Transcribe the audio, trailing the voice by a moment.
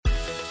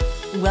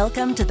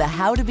Welcome to the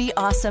How to Be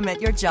Awesome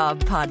at Your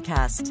Job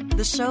podcast,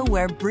 the show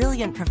where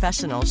brilliant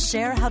professionals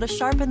share how to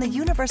sharpen the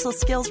universal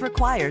skills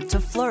required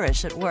to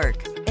flourish at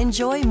work.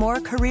 Enjoy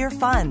more career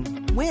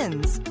fun,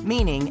 wins,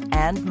 meaning,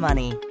 and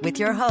money with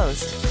your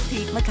host,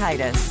 Pete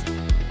Mockaitis.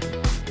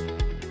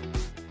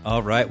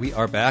 All right, we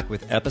are back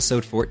with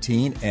episode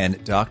 14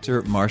 and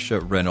Dr.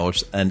 Marsha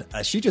Reynolds, and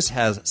she just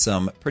has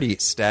some pretty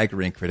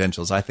staggering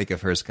credentials. I think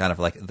of her as kind of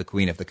like the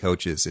queen of the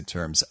coaches in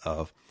terms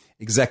of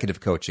executive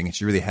coaching, and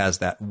she really has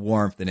that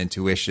warmth and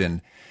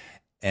intuition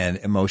and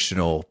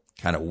emotional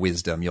kind of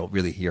wisdom you'll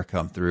really hear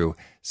come through.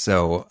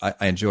 So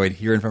I enjoyed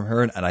hearing from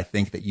her, and I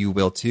think that you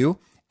will too,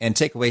 and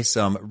take away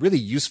some really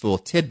useful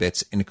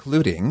tidbits,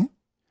 including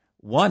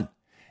 1,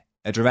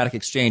 a dramatic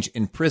exchange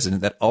in prison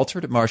that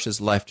altered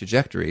Marsha's life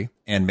trajectory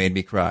and made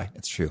me cry.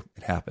 It's true.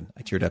 It happened.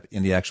 I teared up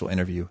in the actual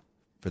interview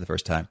for the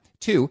first time.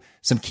 2,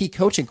 some key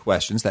coaching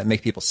questions that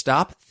make people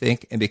stop,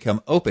 think, and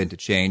become open to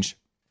change.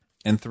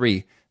 And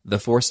 3, the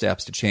 4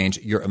 steps to change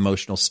your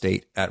emotional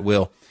state at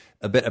will.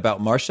 A bit about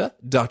Marsha.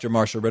 Dr.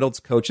 Marsha Reynolds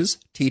coaches,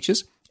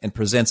 teaches, and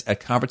presents at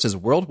conferences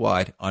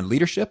worldwide on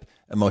leadership,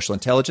 emotional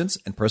intelligence,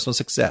 and personal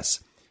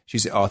success.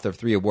 She's the author of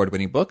 3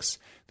 award-winning books,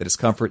 The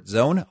Discomfort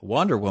Zone,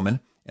 Wonder Woman,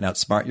 and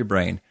Outsmart Your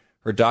Brain.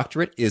 Her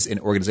doctorate is in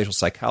organizational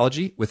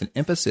psychology with an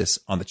emphasis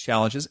on the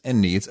challenges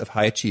and needs of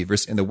high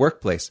achievers in the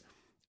workplace.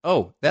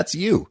 Oh, that's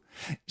you.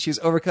 She's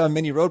overcome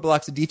many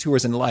roadblocks and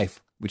detours in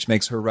life, which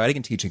makes her writing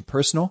and teaching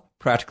personal,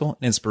 practical,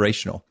 and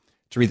inspirational.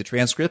 To read the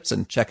transcripts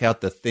and check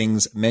out the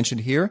things mentioned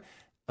here,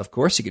 of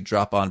course, you can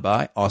drop on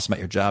by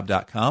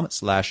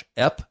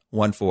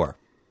awesomeatyourjob.com/ep14.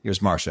 Here's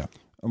Marsha.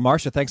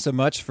 Marsha, thanks so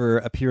much for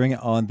appearing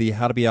on the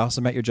How to Be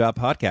Awesome at Your Job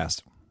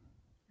podcast.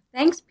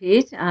 Thanks,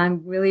 Pete. I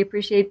really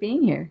appreciate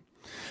being here.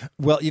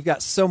 Well, you've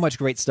got so much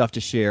great stuff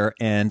to share,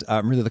 and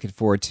I'm really looking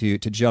forward to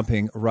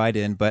jumping right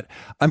in. But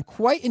I'm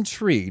quite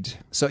intrigued.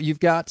 So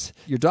you've got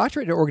your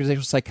doctorate in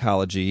organizational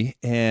psychology,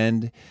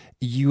 and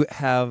you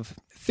have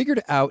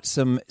figured out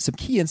some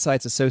key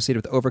insights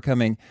associated with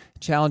overcoming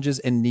challenges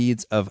and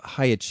needs of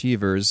high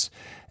achievers.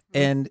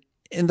 And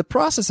in the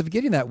process of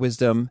getting that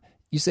wisdom,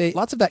 you say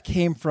lots of that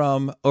came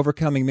from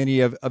overcoming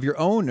many of your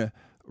own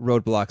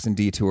roadblocks and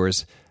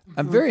detours.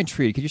 I'm very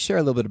intrigued. Could you share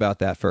a little bit about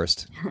that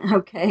first?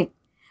 Okay.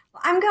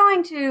 Well, I'm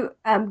going to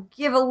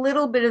give a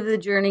little bit of the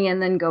journey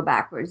and then go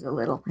backwards a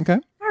little. Okay.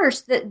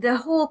 First,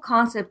 the whole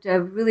concept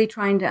of really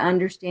trying to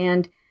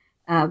understand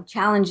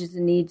challenges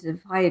and needs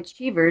of high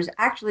achievers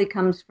actually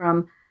comes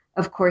from,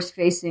 of course,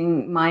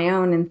 facing my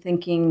own and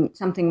thinking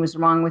something was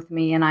wrong with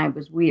me and I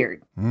was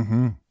weird.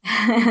 Mm-hmm.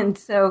 And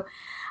so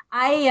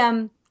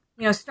I,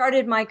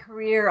 started my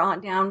career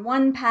down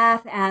one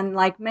path, and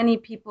like many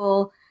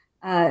people,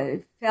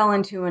 fell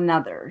into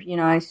another.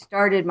 I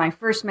started, my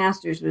first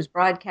master's was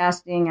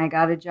broadcasting. I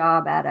got a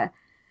job at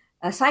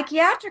a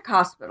psychiatric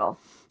hospital.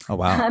 Oh,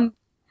 wow.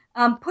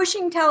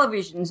 Pushing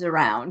televisions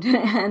around.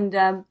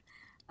 And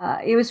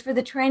it was for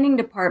the training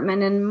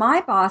department. And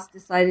my boss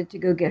decided to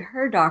go get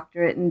her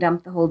doctorate and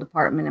dump the whole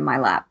department in my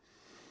lap.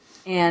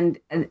 And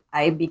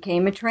I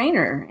became a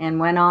trainer and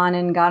went on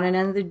and got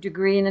another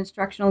degree in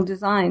instructional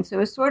design. So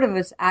it was sort of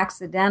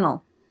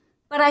accidental.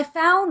 But I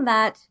found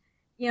that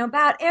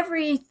about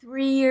every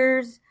 3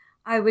 years,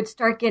 I would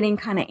start getting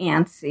kind of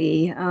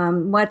antsy.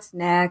 What's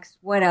next?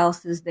 What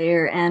else is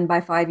there? And by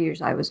 5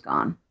 years, I was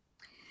gone.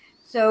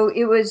 So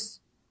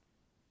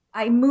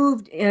I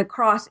moved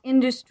across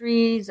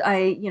industries.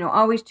 I,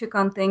 always took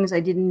on things I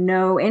didn't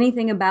know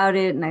anything about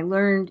it. And I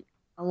learned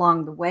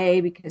along the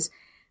way, because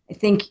I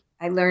think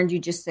I learned you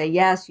just say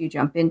yes, you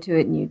jump into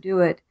it and you do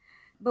it.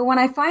 But when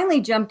I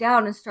finally jumped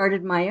out and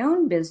started my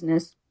own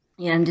business,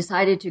 and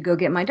decided to go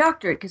get my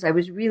doctorate because I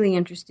was really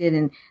interested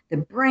in the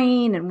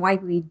brain and why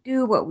we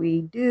do what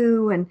we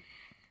do. And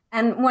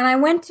when I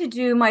went to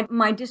do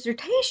my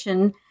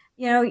dissertation,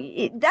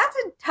 that's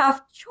a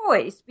tough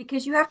choice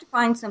because you have to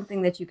find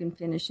something that you can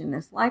finish in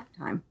this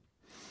lifetime.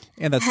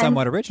 And that's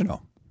somewhat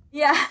original.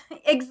 Yeah,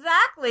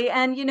 exactly.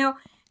 And, you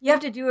have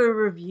to do a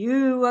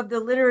review of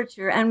the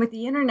literature. And with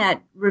the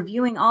internet,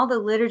 reviewing all the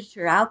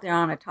literature out there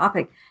on a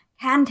topic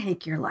can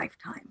take your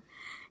lifetime,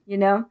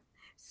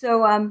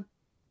 So,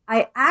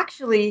 I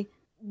actually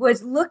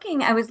was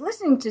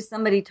listening to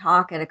somebody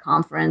talk at a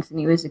conference, and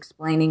he was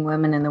explaining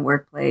women in the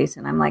workplace.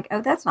 And I'm like,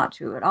 oh, that's not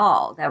true at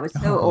all. That was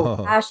so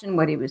old fashioned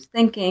what he was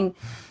thinking.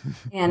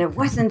 And it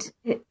wasn't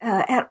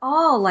at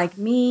all like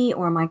me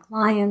or my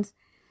clients.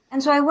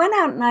 And so I went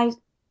out and I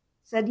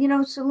said,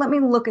 so let me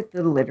look at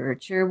the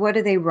literature. What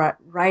are they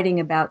writing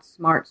about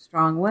smart,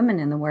 strong women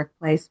in the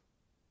workplace?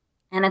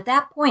 And at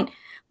that point,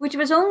 which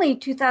was only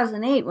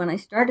 2008 when I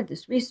started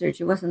this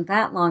research, it wasn't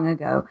that long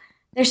ago,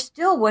 there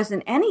still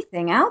wasn't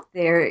anything out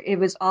there. It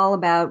was all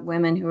about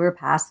women who were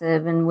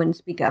passive and wouldn't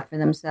speak up for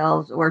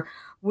themselves or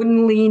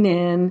wouldn't lean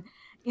in.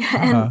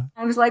 And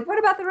I was like, what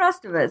about the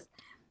rest of us?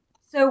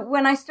 So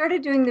when I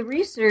started doing the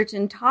research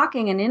and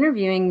talking and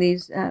interviewing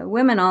these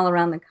women all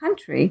around the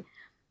country,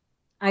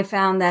 I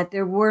found that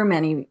there were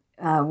many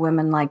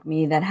women like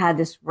me that had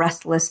this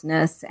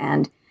restlessness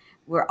and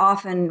we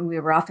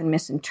were often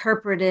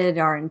misinterpreted,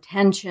 our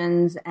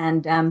intentions,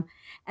 and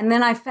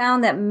then I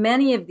found that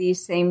many of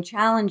these same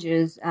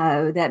challenges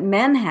that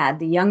men had,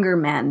 the younger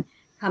men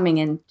coming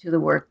into the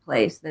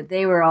workplace, that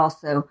they were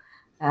also,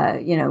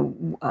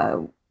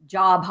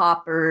 job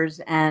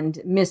hoppers and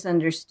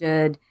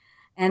misunderstood.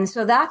 And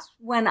so that's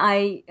when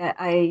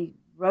I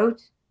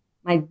wrote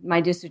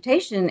my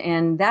dissertation,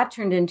 and that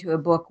turned into a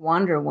book,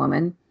 Wonder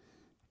Woman.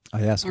 Oh,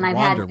 yes, and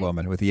Wonder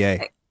Woman with the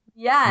A.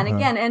 Yeah, and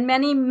again, and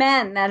many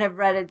men that have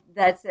read it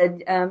that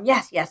said,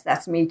 yes,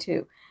 that's me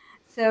too.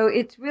 So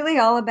it's really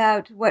all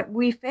about what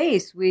we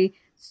face. We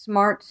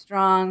smart,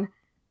 strong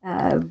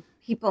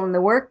people in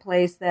the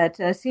workplace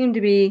that seem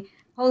to be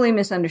wholly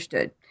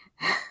misunderstood.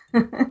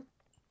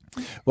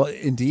 Well,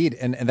 indeed.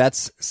 And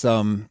that's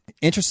some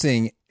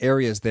interesting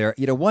areas there.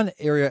 One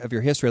area of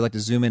your history I'd like to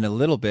zoom in a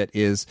little bit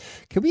is,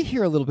 can we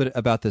hear a little bit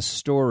about the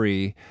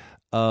story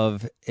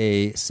of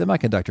a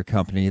semiconductor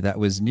company that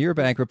was near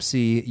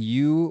bankruptcy?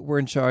 You were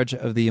in charge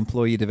of the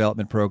employee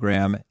development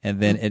program, and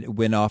then it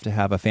went off to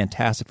have a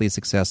fantastically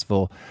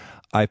successful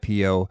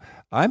IPO.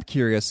 I'm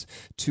curious,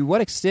 to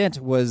what extent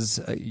was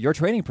your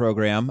training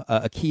program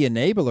a key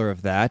enabler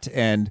of that,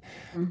 and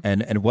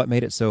what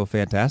made it so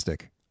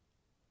fantastic?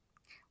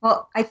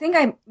 Well, I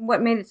think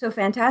what made it so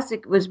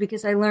fantastic was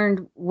because I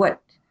learned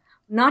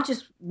not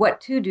just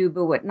what to do,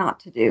 but what not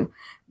to do.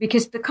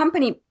 Because the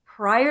company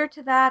prior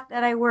to that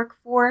I worked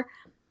for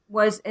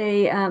was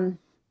a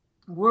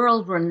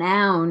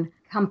world-renowned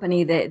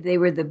company. They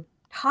were the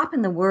top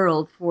in the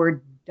world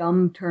for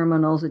dumb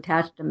terminals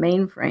attached to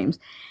mainframes.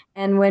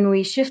 And when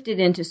we shifted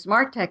into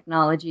smart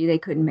technology, they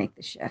couldn't make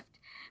the shift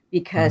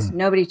because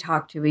nobody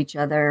talked to each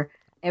other.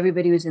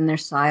 Everybody was in their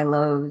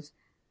silos.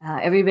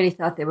 Everybody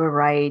thought they were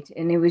right.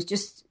 And it was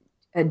just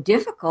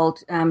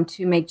difficult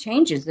to make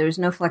changes. There was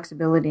no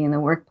flexibility in the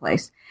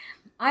workplace.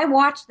 I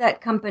watched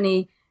that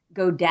company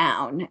go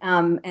down,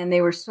 and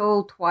they were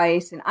sold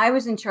twice. And I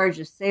was in charge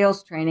of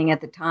sales training at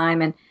the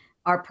time, and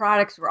our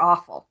products were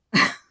awful.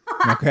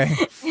 Okay.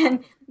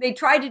 And they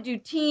tried to do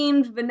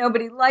teams, but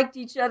nobody liked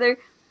each other.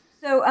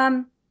 So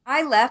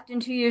I left.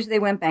 In 2 years, they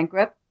went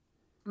bankrupt.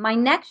 My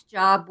next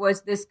job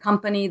was this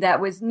company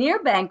that was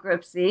near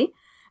bankruptcy.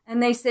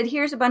 And they said,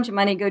 here's a bunch of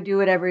money, go do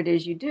whatever it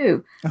is you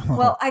do. Oh.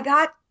 Well, I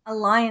got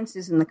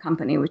alliances in the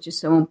company, which is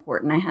so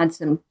important. I had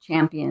some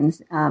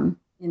champions in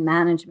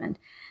management.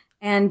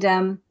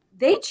 And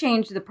they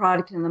changed the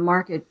product in the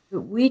market,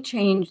 but we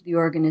changed the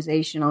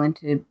organizational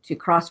into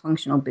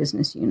cross-functional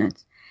business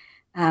units.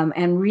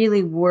 And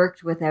really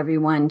worked with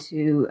everyone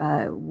to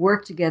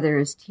work together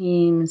as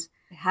teams,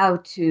 how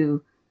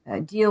to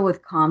deal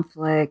with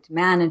conflict,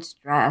 manage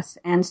stress.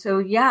 And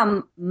so,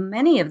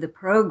 many of the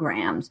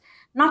programs,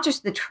 not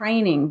just the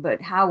training,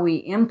 but how we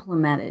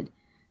implemented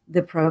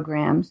the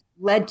programs,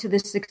 led to the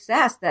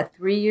success that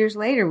 3 years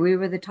later, we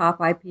were the top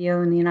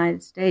IPO in the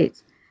United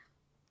States.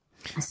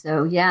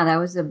 So, that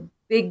was a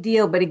big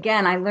deal. But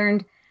again, I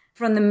learned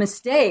from the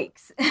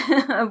mistakes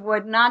of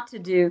what not to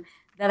do,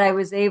 that I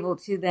was able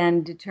to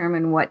then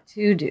determine what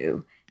to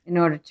do in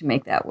order to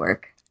make that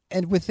work.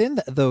 And within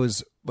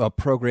those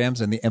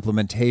programs and the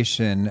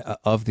implementation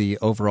of the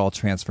overall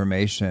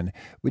transformation,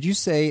 would you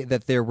say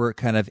that there were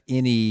kind of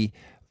any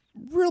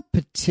real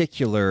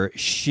particular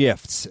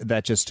shifts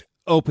that just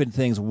opened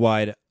things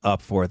wide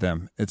up for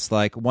them? It's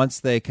like once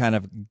they kind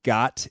of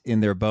got in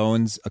their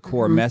bones a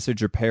core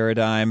message or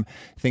paradigm,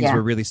 things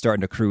were really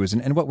starting to cruise.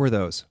 And what were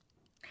those?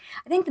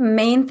 I think the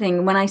main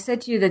thing, when I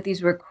said to you that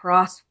these were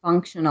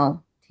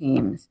cross-functional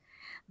teams,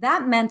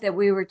 that meant that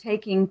we were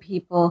taking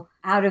people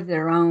out of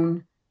their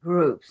own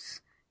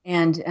groups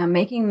and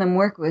making them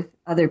work with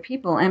other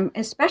people, and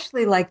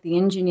especially like the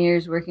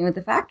engineers working with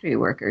the factory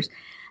workers,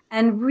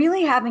 and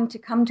really having to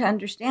come to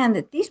understand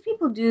that these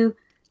people do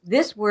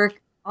this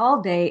work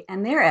all day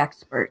and they're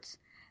experts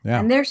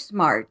and they're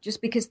smart.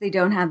 Just because they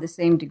don't have the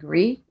same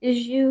degree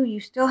as you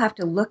still have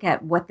to look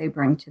at what they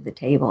bring to the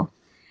table.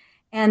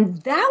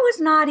 And that was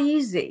not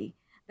easy.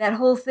 That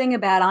whole thing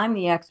about I'm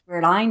the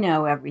expert, I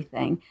know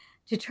everything,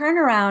 to turn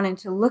around and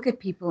to look at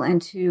people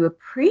and to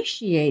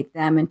appreciate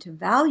them and to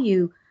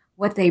value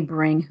what they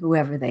bring,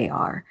 whoever they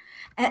are.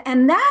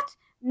 And that,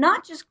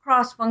 not just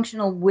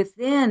cross-functional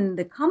within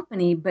the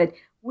company, but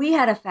we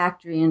had a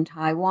factory in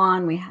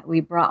Taiwan. We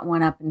brought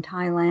one up in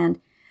Thailand.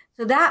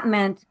 So that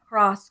meant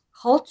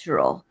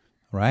cross-cultural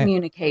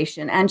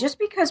communication. And just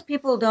because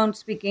people don't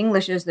speak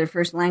English as their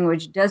first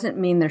language doesn't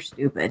mean they're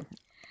stupid.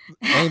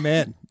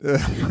 Amen.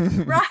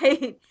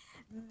 Right.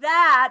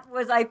 That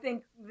was, I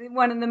think,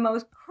 one of the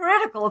most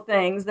critical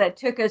things that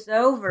took us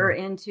over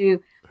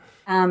into,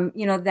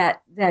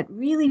 that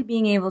really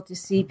being able to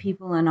see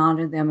people and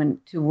honor them and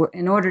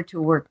in order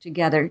to work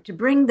together to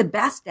bring the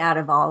best out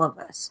of all of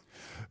us.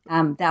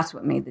 That's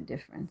what made the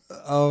difference.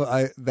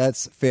 Oh,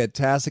 that's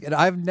fantastic. And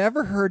I've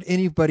never heard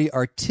anybody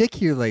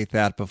articulate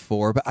that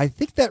before, but I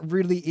think that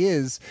really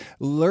is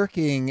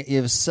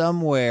lurking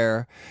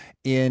somewhere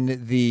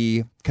in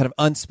the kind of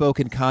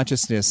unspoken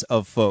consciousness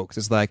of folks.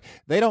 It's like,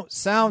 they don't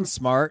sound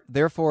smart,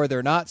 therefore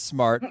they're not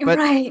smart. But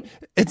right.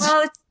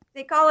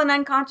 They call it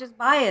unconscious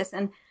bias.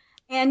 And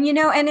And,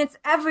 and it's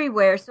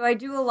everywhere. So I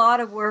do a lot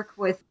of work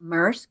with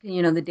Maersk,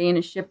 the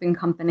Danish shipping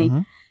company.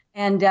 Mm-hmm.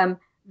 And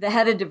the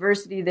head of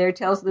diversity there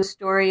tells the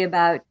story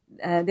about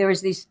there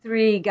was these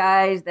 3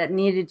 guys that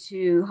needed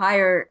to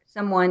hire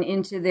someone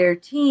into their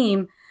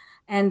team,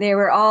 and they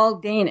were all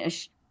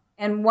Danish.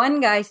 And one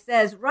guy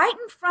says, right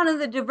in front of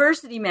the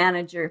diversity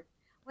manager,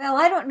 well,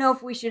 I don't know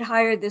if we should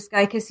hire this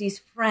guy because he's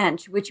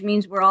French, which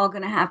means we're all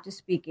going to have to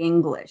speak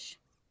English.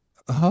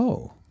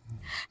 Oh.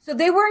 So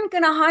they weren't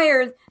going to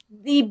hire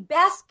the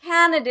best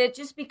candidate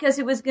just because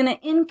it was going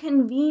to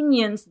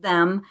inconvenience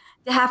them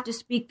to have to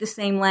speak the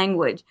same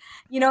language.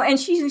 And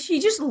she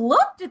just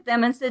looked at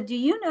them and said, do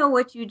you know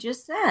what you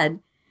just said?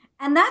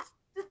 And that's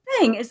the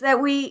thing, is that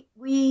we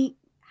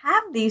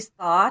have these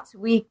thoughts,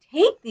 we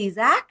take these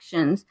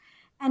actions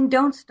and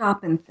don't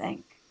stop and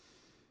think.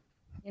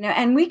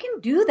 And we can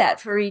do that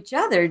for each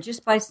other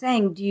just by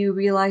saying, do you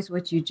realize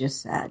what you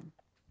just said?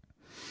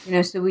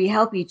 So we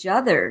help each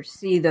other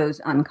see those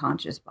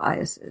unconscious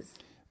biases.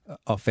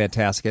 Oh,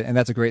 fantastic. And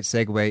that's a great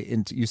segue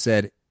into,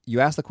 you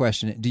asked the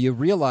question, do you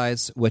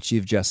realize what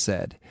you've just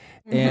said?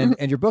 Mm-hmm.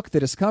 And your book, The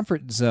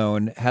Discomfort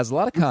Zone, has a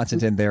lot of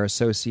content in there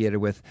associated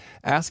with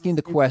asking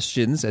the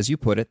questions, as you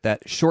put it,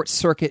 that short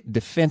circuit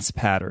defense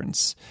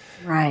patterns.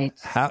 Right.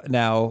 How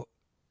do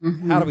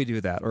we do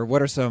that? Or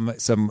what are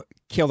some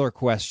killer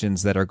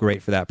questions that are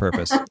great for that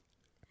purpose?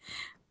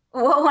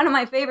 Well, one of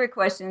my favorite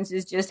questions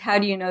is just, how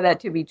do you know that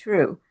to be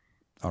true?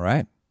 All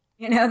right.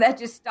 That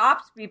just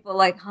stops people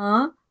like,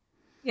 huh?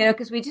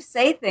 Because we just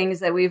say things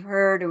that we've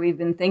heard or we've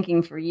been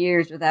thinking for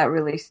years without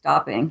really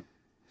stopping.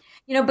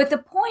 But the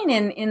point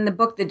in the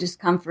book, The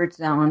Discomfort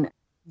Zone,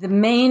 the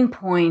main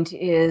point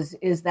is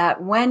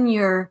that when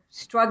you're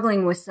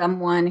struggling with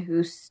someone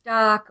who's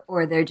stuck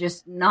or they're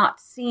just not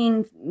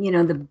seeing,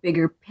 the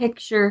bigger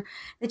picture,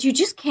 that you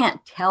just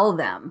can't tell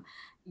them,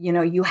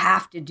 you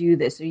have to do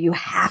this or you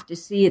have to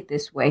see it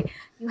this way.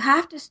 You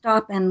have to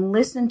stop and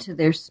listen to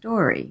their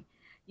story.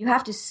 You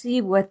have to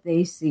see what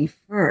they see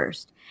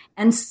first.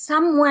 And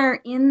somewhere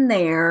in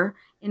there,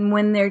 and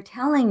when they're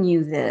telling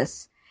you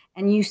this,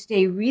 and you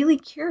stay really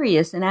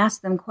curious and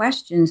ask them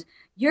questions,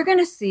 you're going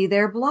to see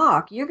their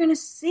block. You're going to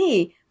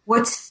see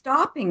what's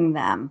stopping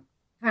them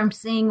from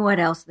seeing what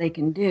else they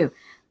can do.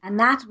 And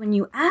that's when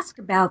you ask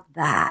about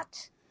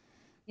that.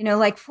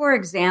 Like, for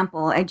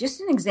example, just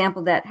an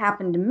example that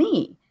happened to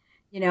me.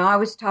 I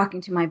was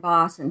talking to my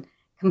boss and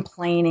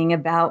complaining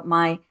about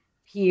my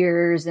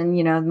peers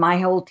and, my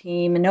whole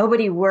team, and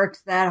nobody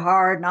works that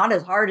hard, not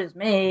as hard as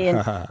me,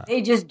 and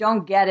they just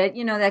don't get it.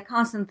 That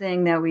constant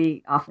thing that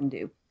we often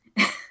do.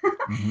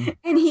 Mm-hmm.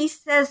 And he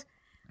says,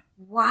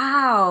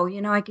 wow,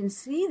 I can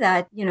see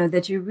that,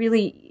 that you're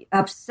really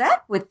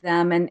upset with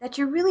them and that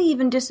you're really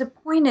even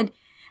disappointed.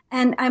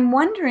 And I'm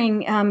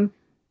wondering,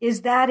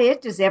 is that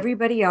it? Does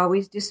everybody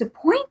always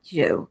disappoint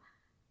you?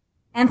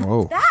 And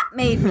that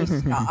made me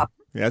stop.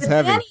 That's but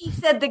heavy. Then he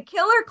said the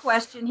killer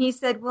question. He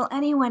said, will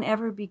anyone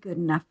ever be good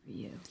enough for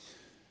you?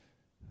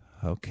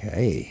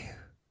 Okay.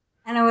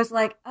 And I was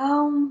like,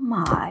 oh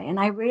my. And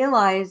I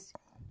realized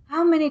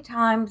how many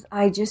times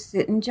I just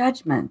sit in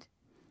judgment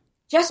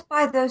just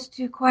by those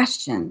 2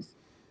 questions.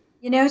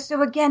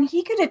 So again,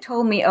 he could have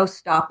told me, oh,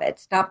 stop it.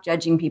 Stop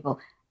judging people.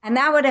 And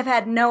that would have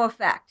had no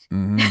effect.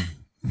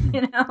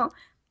 Mm-hmm.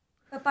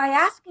 But by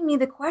asking me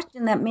the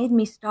question that made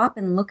me stop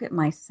and look at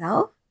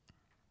myself,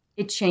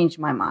 it changed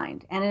my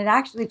mind. And it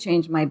actually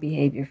changed my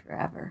behavior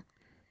forever.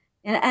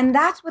 And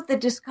that's what the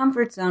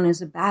discomfort zone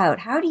is about.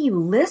 How do you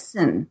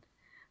listen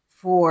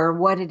for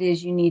what it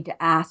is you need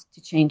to ask to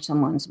change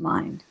someone's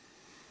mind?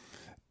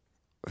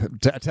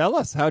 Tell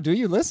us, how do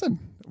you listen?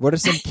 What are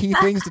some key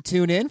things to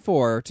tune in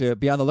for, to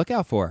be on the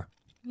lookout for?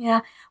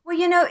 Yeah.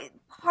 Well,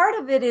 part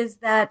of it is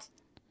that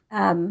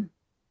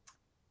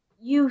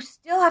you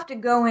still have to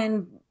go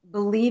in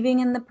believing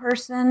in the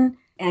person,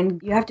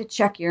 and you have to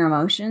check your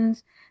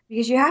emotions,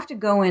 because you have to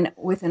go in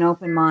with an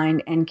open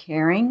mind and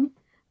caring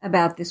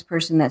about this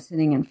person that's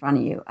sitting in front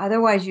of you.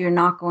 Otherwise, you're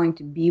not going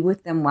to be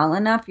with them well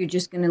enough. You're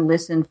just going to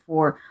listen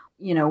for,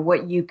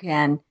 what you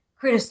can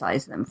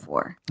criticize them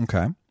for.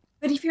 Okay.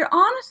 But if you're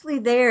honestly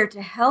there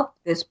to help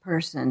this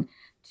person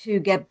to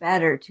get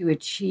better, to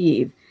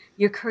achieve,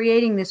 you're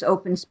creating this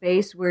open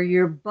space where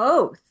you're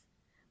both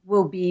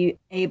will be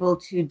able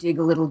to dig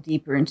a little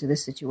deeper into the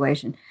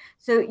situation.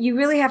 So you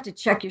really have to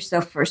check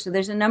yourself first. So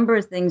there's a number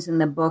of things in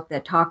the book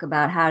that talk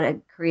about how to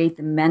create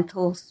the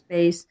mental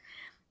space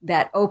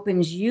that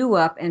opens you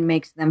up and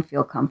makes them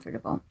feel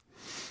comfortable.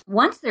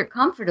 Once they're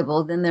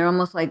comfortable, then they're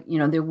almost like,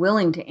 they're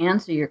willing to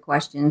answer your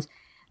questions.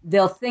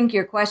 They'll think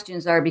your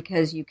questions are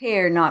because you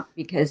care, not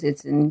because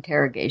it's an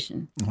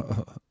interrogation.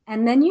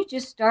 And then you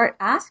just start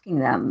asking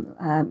them,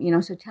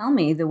 so tell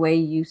me the way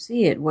you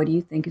see it. What do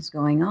you think is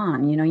going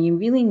on? You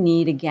really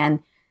need,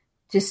 again,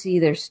 to see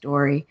their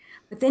story.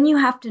 But then you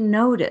have to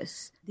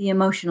notice the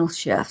emotional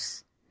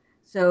shifts.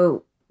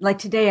 So like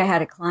today I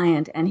had a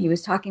client and he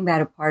was talking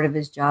about a part of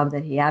his job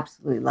that he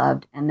absolutely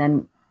loved and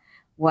then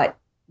what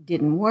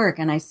didn't work.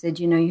 And I said,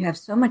 you have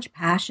so much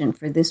passion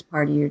for this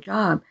part of your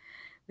job,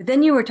 But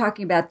then you were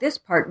talking about this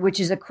part, which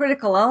is a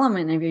critical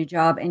element of your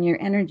job, and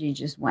your energy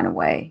just went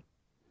away.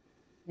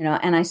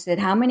 And I said,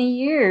 how many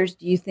years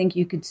do you think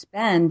you could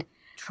spend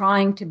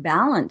trying to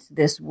balance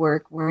this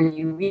work where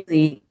you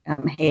really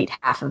hate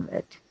half of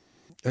it?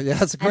 Yeah,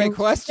 that's a great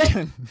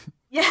question.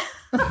 Yeah.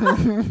 Well,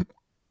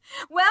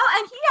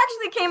 and he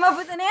actually came up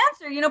with an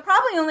answer,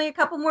 probably only a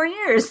couple more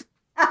years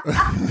at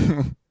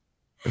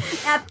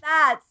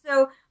that.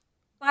 So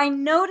by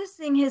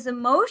noticing his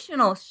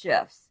emotional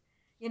shifts,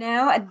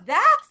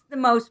 that's the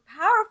most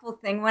powerful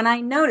thing. When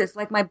I notice,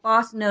 like my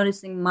boss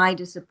noticing my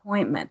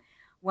disappointment,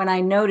 when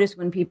I notice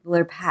when people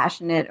are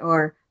passionate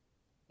or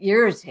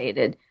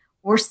irritated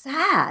or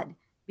sad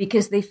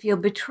because they feel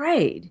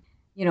betrayed,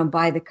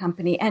 by the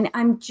company. And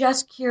I'm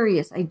just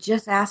curious. I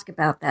just ask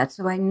about that.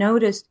 So I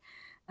noticed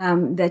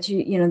that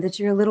that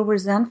you're a little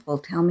resentful.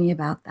 Tell me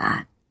about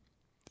that.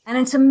 And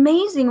it's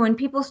amazing when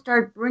people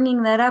start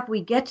bringing that up, we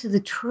get to the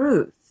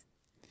truth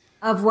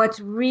of what's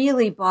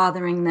really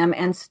bothering them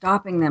and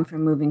stopping them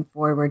from moving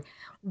forward.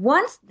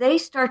 Once they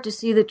start to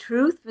see the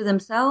truth for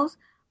themselves,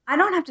 I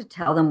don't have to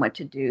tell them what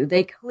to do.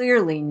 They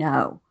clearly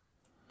know.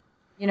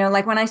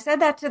 Like when I said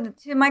that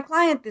to my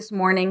client this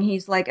morning,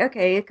 he's like,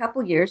 okay, a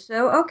couple years.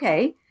 So,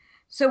 okay.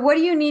 So what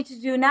do you need to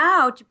do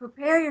now to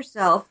prepare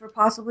yourself for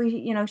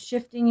possibly,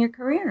 shifting your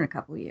career in a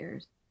couple of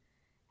years?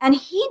 And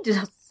he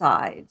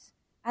decides.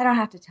 I don't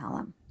have to tell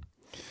him.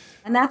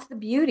 And that's the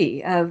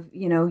beauty of,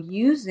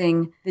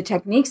 using the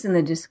techniques in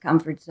the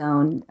discomfort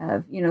zone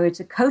of, it's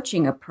a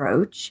coaching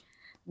approach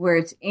where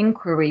it's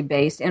inquiry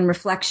based and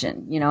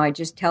reflection. I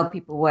just tell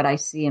people what I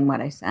see and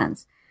what I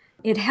sense.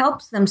 It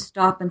helps them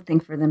stop and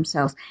think for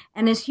themselves.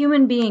 And as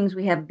human beings,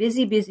 we have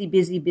busy, busy,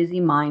 busy, busy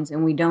minds,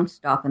 and we don't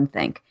stop and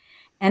think.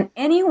 And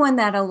anyone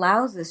that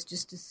allows us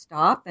just to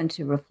stop and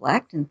to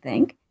reflect and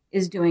think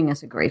is doing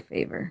us a great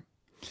favor.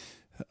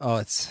 Oh,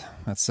 that's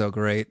so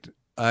great.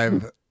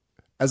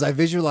 As I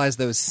visualize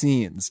those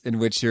scenes in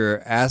which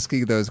you're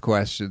asking those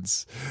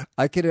questions,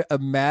 I can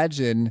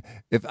imagine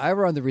if I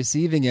were on the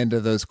receiving end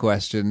of those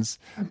questions,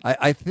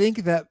 I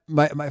think that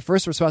my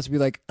first response would be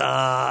like,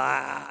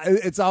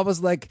 it's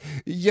almost like,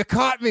 you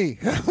caught me.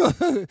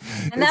 And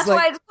that's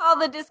why it's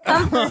called the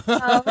discomfort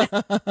zone.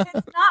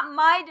 It's not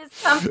my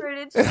discomfort,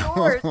 it's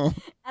yours.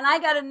 And I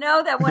got to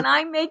know that when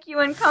I make you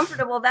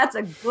uncomfortable, that's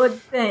a good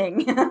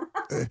thing.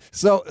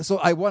 So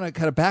I want to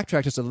kind of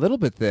backtrack just a little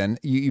bit then.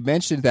 You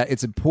mentioned that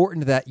it's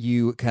important that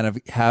you kind of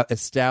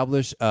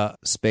establish a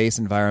space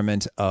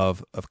environment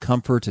of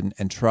comfort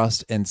and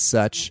trust and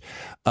such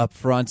up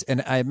front.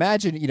 And I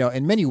imagine,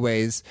 in many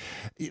ways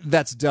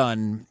that's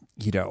done,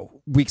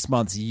 weeks,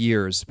 months,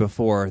 years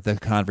before the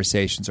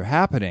conversations are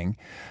happening.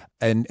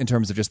 And in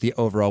terms of just the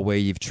overall way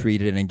you've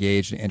treated and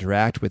engaged and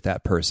interact with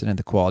that person and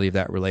the quality of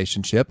that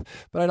relationship.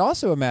 But I'd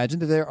also imagine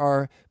that there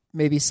are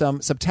maybe some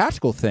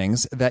tactical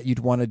things that you'd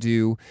want to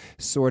do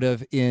sort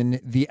of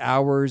in the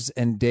hours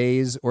and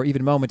days or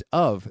even moment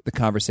of the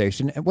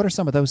conversation. And what are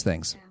some of those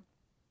things?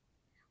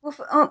 Yeah.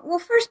 Well,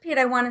 first, Pete,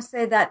 I want to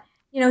say that,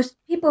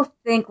 people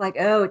think like,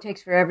 oh, it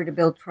takes forever to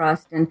build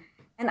trust. And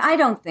I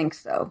don't think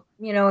so,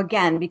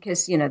 again,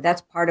 because,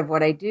 that's part of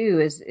what I do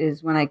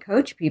is when I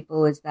coach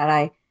people is that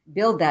I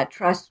build that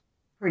trust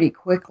pretty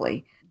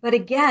quickly. But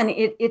again,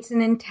 it's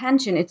an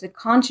intention. It's a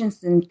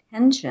conscious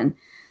intention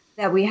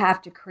that we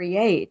have to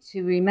create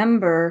to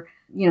remember,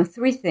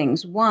 three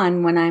things.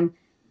 One, when I'm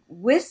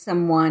with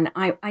someone,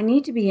 I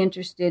need to be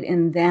interested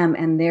in them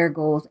and their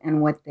goals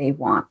and what they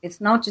want.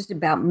 It's not just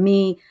about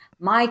me,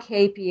 my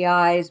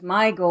KPIs,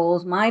 my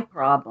goals, my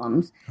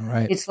problems.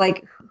 Right. It's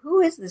like,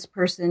 who is this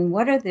person?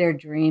 What are their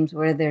dreams?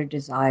 What are their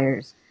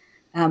desires?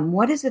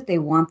 What is it they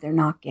want they're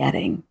not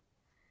getting?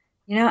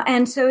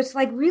 And so it's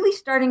like really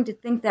starting to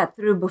think that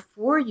through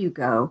before you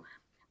go.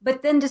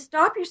 But then to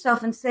stop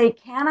yourself and say,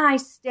 can I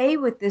stay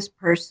with this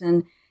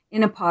person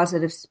in a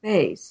positive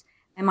space?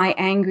 Am I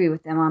angry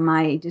with them? Am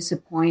I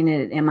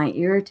disappointed? Am I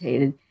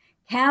irritated?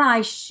 Can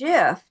I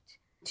shift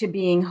to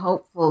being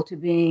hopeful, to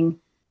being,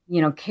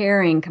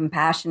 caring,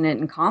 compassionate,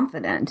 and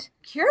confident?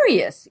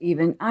 Curious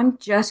even. I'm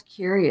just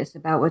curious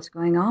about what's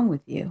going on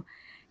with you.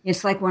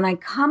 It's like when I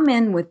come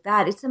in with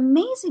that, it's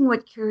amazing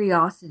what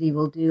curiosity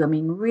will do. I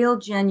mean, real,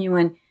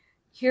 genuine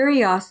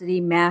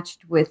curiosity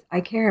matched with, I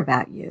care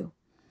about you.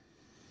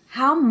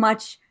 How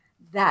much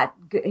that,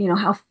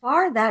 how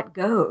far that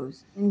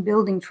goes in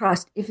building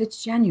trust if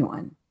it's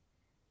genuine.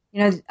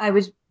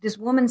 This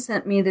woman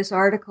sent me this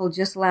article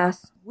just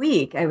last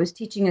week. I was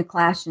teaching a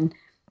class and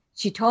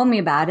she told me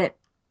about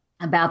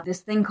this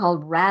thing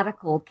called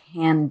radical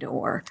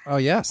candor. Oh,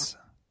 yes.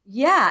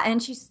 Yeah.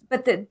 And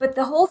but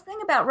the whole thing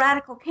about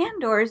radical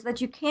candor is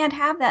that you can't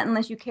have that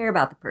unless you care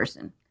about the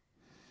person.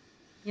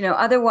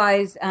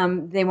 Otherwise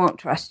they won't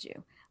trust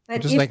you.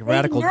 But just like a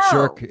radical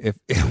jerk.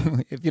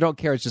 If you don't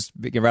care, it's just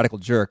being a radical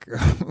jerk.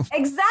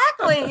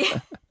 Exactly.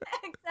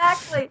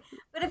 Exactly.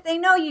 But if they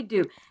know, you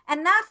do.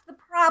 And that's the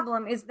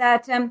problem is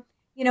that,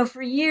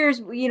 for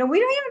years, we don't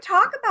even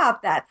talk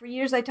about that. For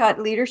years, I taught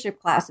leadership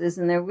classes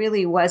and there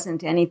really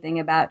wasn't anything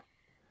about,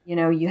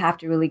 you have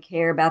to really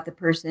care about the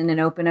person and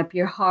open up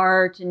your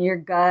heart and your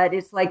gut.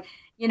 It's like,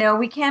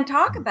 we can't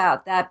talk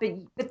about that,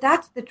 but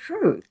that's the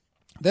truth.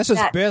 This is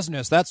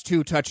business. That's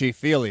too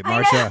touchy-feely,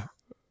 Marcia.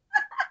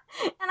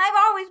 And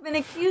I've always been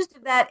accused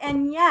of that.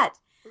 And yet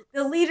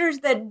the leaders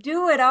that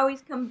do it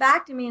always come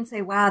back to me and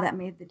say, wow, that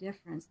made the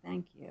difference.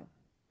 Thank you.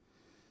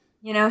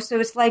 So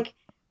it's like,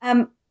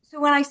 so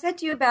when I said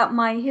to you about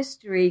my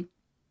history,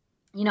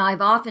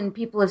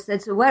 people have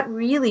said, so what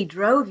really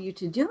drove you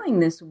to doing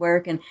this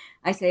work? And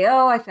I say,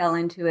 oh, I fell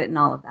into it and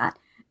all of that.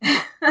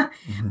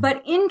 Mm-hmm.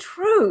 But in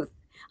truth,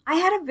 I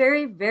had a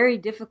very, very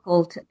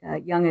difficult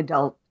young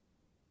adult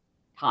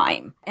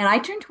time. And I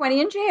turned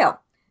 20 in jail.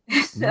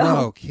 So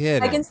no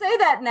kidding. I can say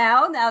that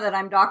now that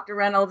I'm Dr.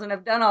 Reynolds and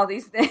have done all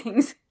these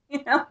things,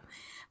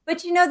 But,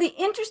 the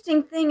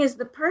interesting thing is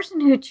the person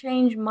who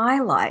changed my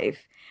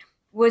life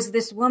was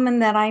this woman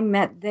that I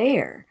met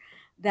there.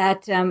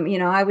 That,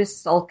 I was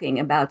sulking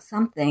about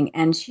something,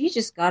 and she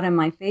just got in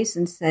my face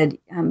and said,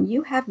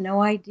 you have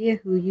no idea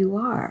who you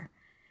are.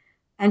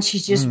 And she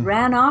just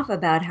ran off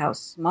about how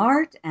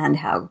smart and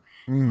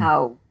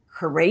how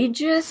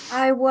courageous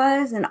I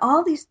was and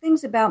all these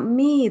things about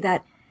me,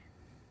 that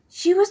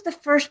she was the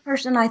first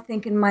person, I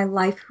think, in my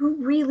life who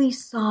really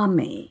saw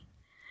me.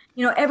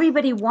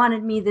 Everybody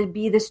wanted me to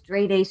be the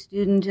straight A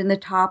student and the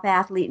top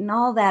athlete and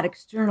all that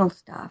external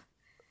stuff.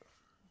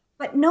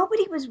 But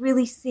nobody was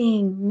really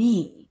seeing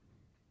me,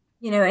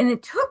 and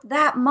it took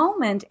that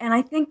moment. And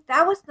I think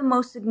that was the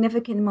most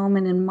significant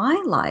moment in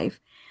my life,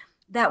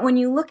 that when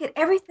you look at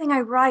everything I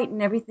write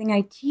and everything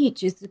I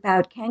teach, it's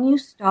about, can you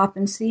stop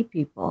and see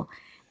people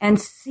and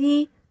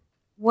see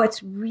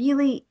what's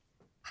really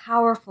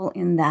powerful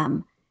in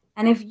them?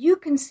 And if you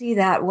can see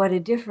that, what a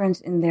difference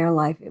in their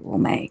life it will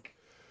make.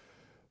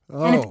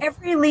 Oh. And if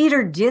every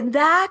leader did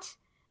that,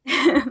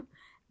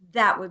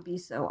 that would be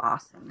so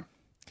awesome.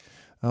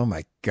 Oh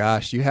my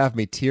gosh, you have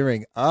me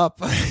tearing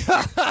up.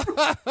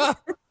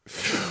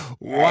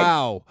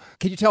 Wow.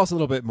 Can you tell us a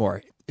little bit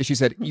more? She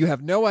said, you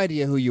have no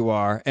idea who you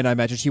are. And I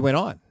imagine she went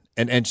on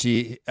and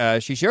she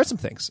shared some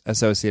things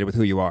associated with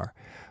who you are.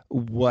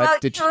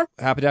 What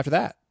happened after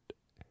that?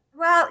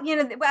 Well,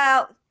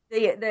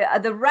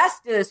 the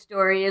rest of the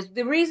story is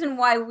the reason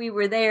why we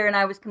were there and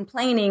I was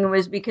complaining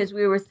was because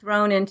we were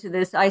thrown into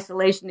this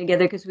isolation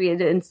together because we had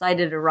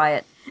incited a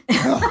riot.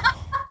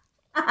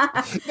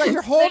 No,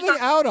 you're holding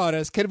out on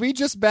us. Can we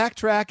just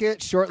backtrack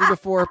it shortly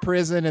before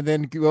prison and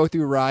then go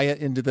through riot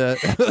into the...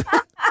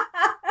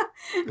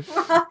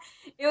 Well,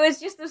 it was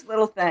just this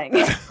little thing.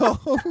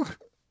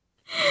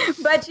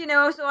 But,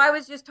 so I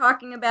was just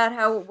talking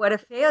about what a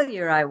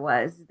failure I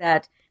was,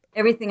 that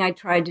everything I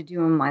tried to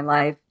do in my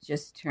life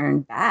just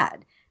turned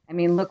bad. I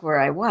mean, look where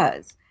I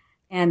was.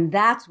 And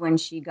that's when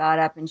she got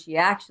up and she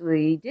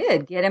actually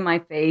did get in my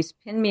face,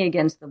 pinned me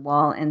against the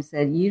wall and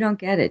said, you don't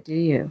get it, do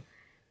you?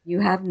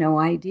 You have no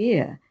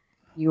idea.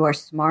 You are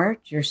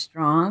smart, you're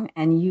strong,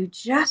 and you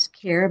just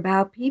care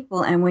about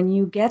people. And when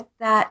you get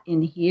that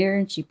in here,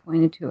 and she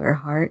pointed to her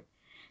heart,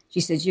 she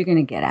says, you're going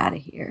to get out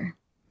of here.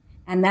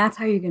 And that's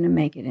how you're going to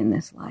make it in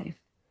this life.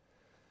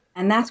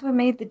 And that's what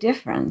made the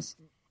difference.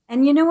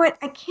 And you know what?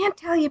 I can't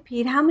tell you,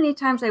 Pete, how many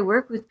times I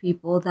work with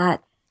people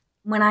that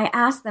when I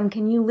ask them,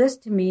 can you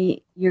list to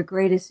me your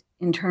greatest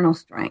internal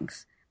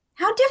strengths?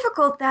 How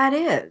difficult that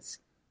is.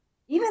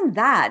 Even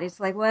that, it's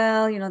like,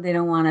 well, they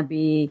don't want to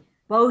be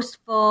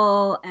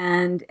boastful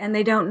and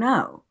they don't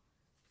know.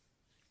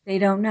 They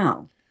don't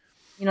know.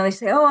 They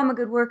say, oh, I'm a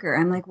good worker.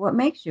 I'm like, what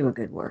makes you a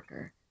good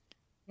worker?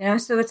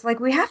 So it's like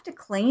we have to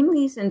claim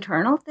these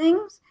internal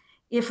things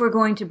if we're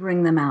going to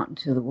bring them out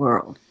into the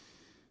world.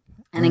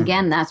 And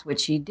again, that's what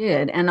she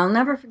did. And I'll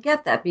never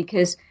forget that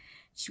because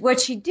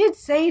what she did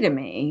say to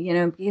me,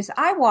 because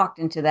I walked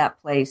into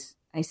that place,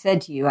 I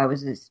said to you, I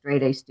was a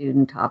straight A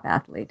student, top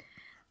athlete.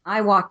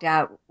 I walked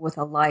out with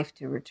a life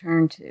to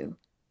return to.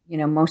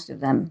 Most of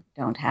them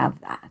don't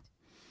have that.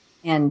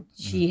 And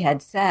she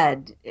had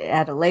said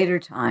at a later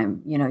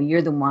time,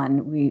 you're the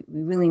one, we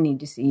really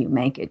need to see you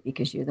make it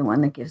because you're the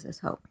one that gives us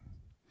hope.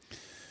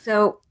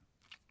 So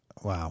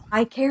wow,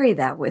 I carry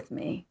that with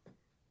me,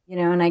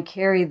 and I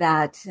carry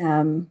that,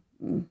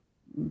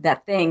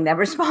 that thing, that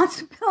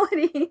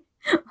responsibility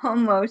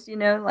almost,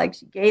 like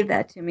she gave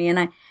that to me.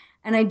 And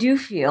I do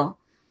feel,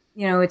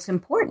 it's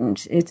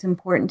important. It's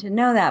important to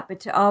know that, but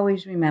to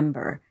always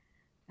remember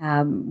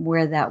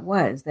where that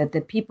was, that the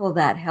people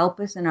that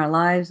help us in our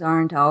lives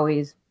aren't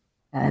always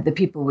the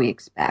people we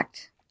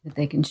expect, that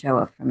they can show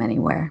up from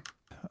anywhere.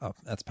 Oh,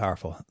 that's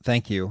powerful.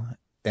 Thank you.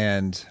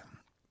 And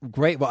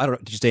great. Well, I don't know.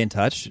 Did you stay in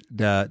touch?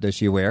 Does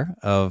she aware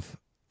of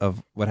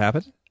what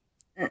happened?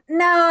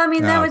 No, I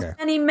mean, that was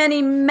many,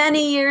 many,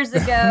 many years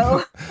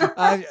ago.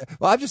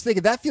 I'm just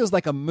thinking that feels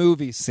like a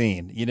movie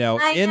scene, in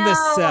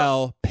the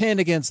cell,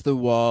 pinned against the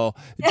wall,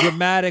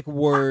 dramatic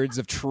words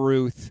of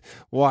truth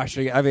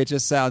washing. I mean, it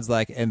just sounds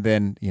like, and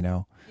then,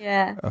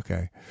 Yeah.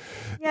 Okay.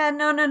 Yeah,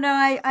 no.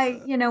 I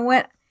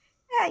what?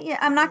 Yeah,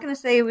 I'm not going to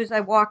say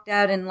I walked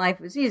out and life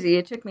was easy.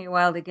 It took me a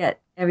while to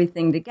get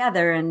everything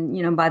together.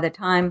 And, by the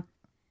time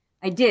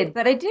I did,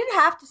 but I did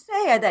have to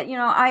say that,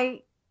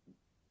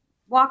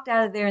 walked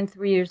out of there and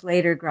 3 years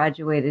later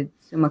graduated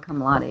summa cum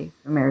laude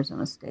from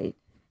Arizona State.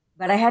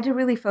 But I had to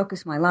really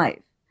focus my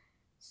life.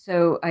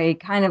 So I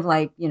kind of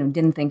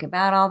didn't think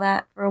about all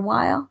that for a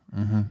while.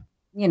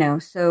 Mm-hmm.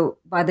 So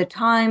by the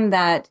time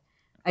that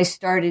I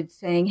started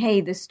saying, hey,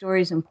 this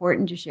story is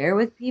important to share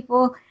with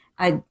people,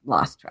 I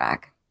lost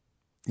track.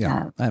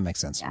 Yeah, that makes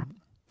sense.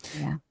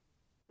 Yeah.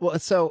 Well,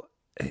 so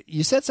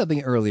you said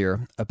something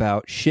earlier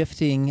about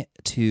shifting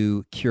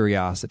to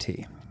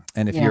curiosity.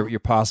 And if you're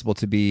possible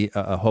to be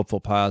a hopeful,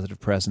 positive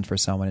presence for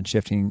someone and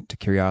shifting to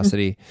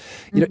curiosity,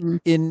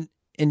 mm-hmm.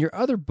 In your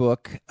other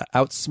book,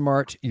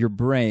 Outsmart Your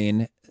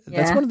Brain,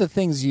 that's one of the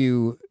things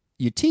you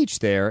teach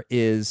there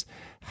is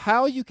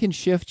how you can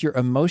shift your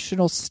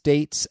emotional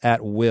states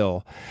at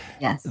will.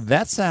 Yes.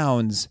 That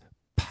sounds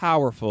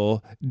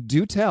powerful.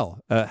 Do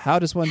tell. How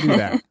does one do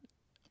that?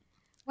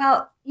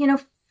 Well,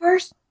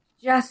 first,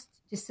 just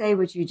to say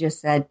what you just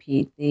said,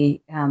 Pete,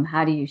 the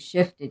how do you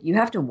shift it? You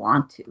have to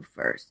want to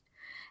first.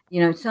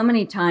 So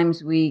many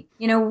times we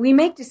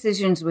make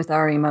decisions with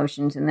our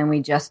emotions and then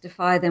we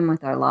justify them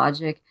with our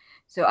logic.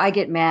 So I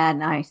get mad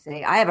and I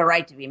say, I have a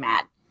right to be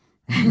mad.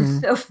 Mm-hmm.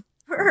 So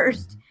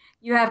first,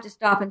 you have to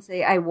stop and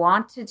say, I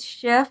want to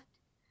shift.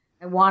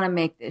 I want to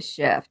make this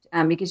shift.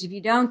 Because if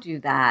you don't do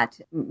that,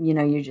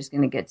 you're just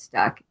going to get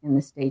stuck in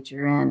the state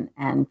you're in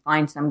and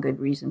find some good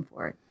reason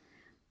for it.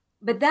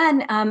 But then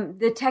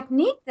the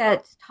technique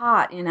that's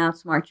taught in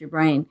Outsmart Your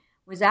Brain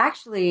was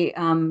actually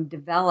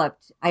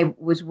developed. I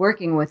was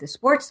working with a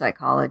sports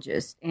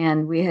psychologist,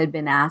 and we had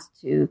been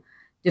asked to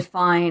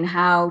define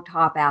how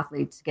top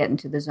athletes get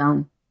into the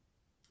zone.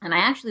 And I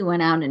actually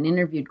went out and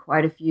interviewed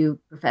quite a few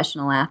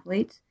professional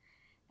athletes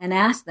and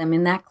asked them,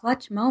 in that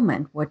clutch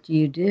moment, what do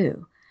you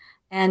do?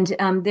 And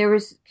there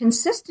was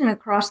consistent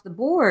across the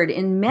board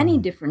in many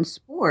different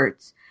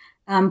sports,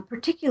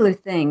 particular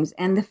things.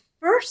 And the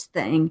first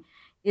thing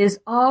is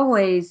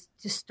always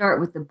to start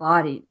with the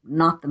body,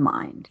 not the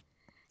mind.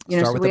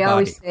 So we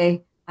always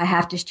say, I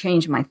have to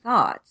change my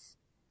thoughts.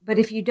 But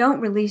if you don't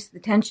release the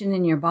tension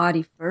in your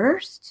body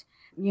first,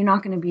 you're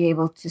not going to be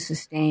able to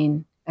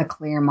sustain a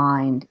clear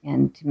mind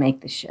and to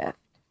make the shift.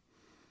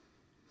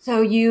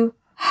 So you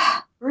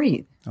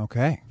breathe.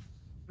 Okay.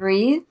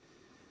 Breathe.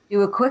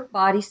 Do a quick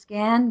body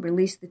scan.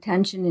 Release the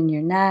tension in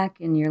your neck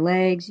and your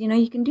legs.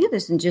 You can do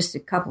this in just a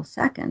couple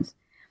seconds.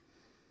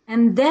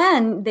 And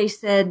then they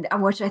said,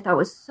 which I thought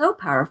was so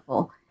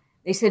powerful,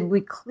 they said, we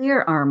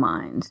clear our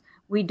minds.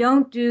 We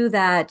don't do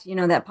that,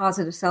 that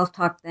positive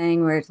self-talk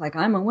thing where it's like,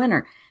 I'm a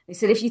winner. They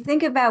said, if you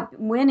think about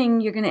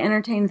winning, you're going to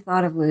entertain the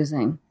thought of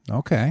losing.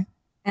 Okay.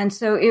 And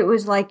so it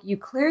was like you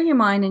clear your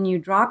mind and you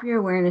drop your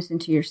awareness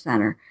into your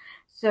center.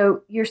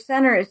 So your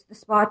center is the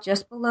spot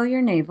just below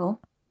your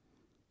navel.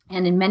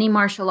 And in many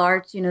martial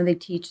arts, they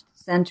teach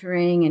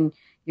centering and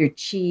your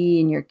chi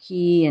and your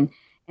ki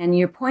and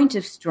your point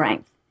of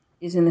strength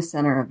is in the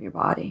center of your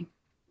body.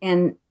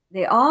 And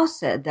they all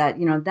said that,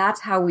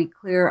 that's how we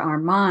clear our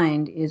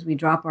mind is we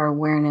drop our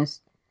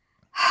awareness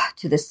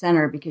to the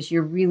center because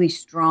you're really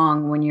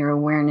strong when your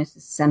awareness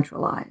is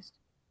centralized.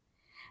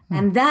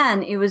 And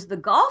then it was the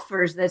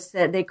golfers that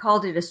said, they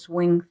called it a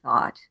swing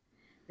thought.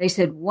 They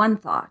said one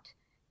thought.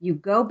 You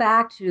go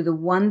back to the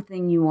one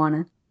thing you want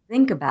to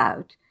think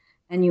about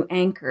and you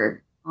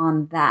anchor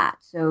on that.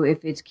 So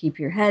if it's keep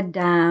your head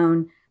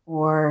down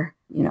or,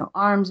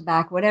 arms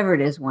back, whatever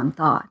it is, one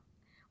thought.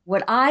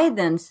 What I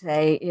then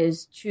say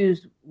is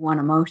choose one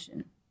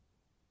emotion.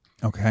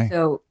 Okay.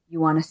 So you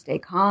want to stay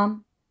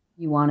calm.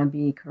 You want to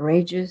be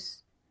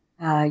courageous.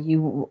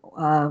 You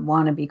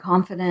want to be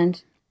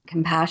confident,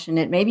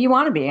 compassionate. Maybe you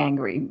want to be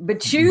angry, but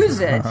choose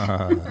it.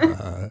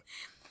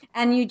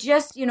 And you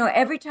just,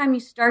 every time you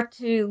start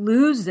to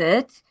lose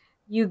it,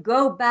 you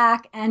go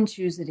back and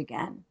choose it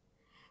again.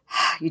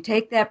 You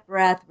take that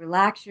breath,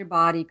 relax your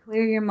body,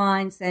 clear your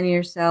mind, center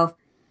yourself,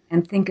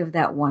 and think of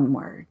that one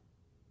word.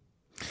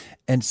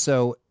 And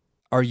so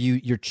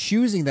you're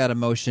choosing that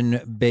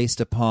emotion based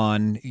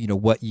upon,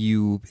 what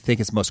you think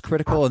is most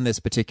critical in this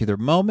particular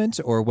moment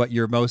or what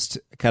you're most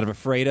kind of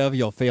afraid of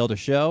you'll fail to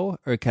show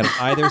or kind of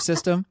either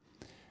system?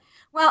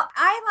 Well,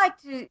 I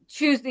like to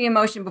choose the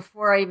emotion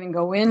before I even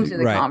go into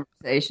the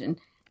conversation.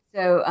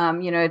 So,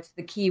 it's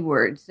the key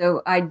word.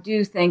 So I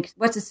do think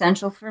what's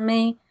essential for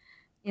me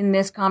in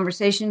this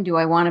conversation, do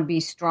I want to be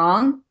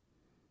strong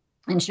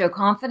and show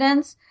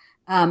confidence?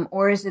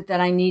 Or is it that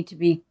I need to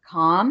be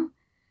calm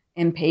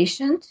and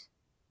patient?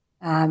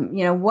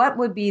 What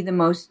would be the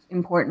most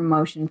important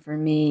emotion for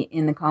me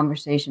in the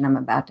conversation I'm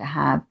about to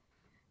have?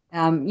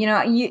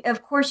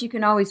 Of course, you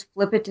can always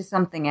flip it to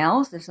something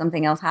else. If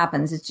something else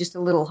happens, it's just a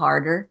little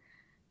harder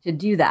to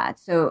do that.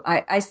 So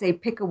I say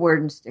pick a word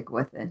and stick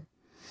with it.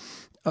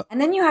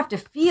 And then you have to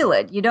feel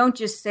it. You don't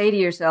just say to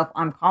yourself,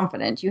 I'm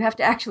confident. You have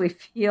to actually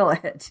feel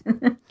it.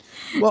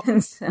 Well,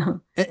 and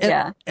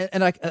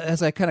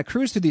as I kind of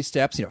cruise through these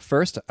steps,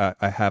 first,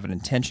 I have an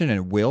intention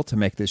and will to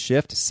make this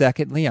shift.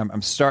 Secondly,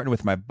 I'm starting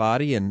with my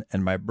body and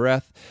my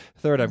breath.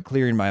 Third, I'm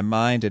clearing my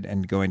mind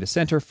and going to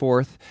center.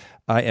 Fourth,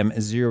 I am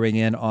zeroing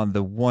in on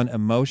the one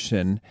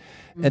emotion.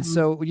 Mm-hmm. And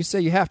so when you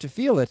say you have to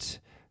feel it,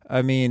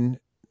 I mean,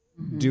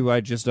 do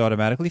I just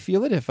automatically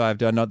feel it if I've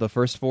done the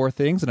first 4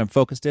 things and I'm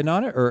focused in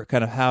on it? Or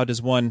kind of how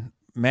does one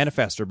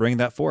manifest or bring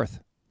that forth?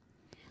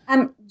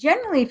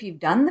 Generally, if you've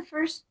done the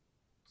first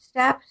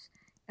steps,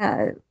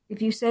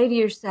 if you say to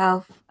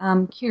yourself,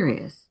 I'm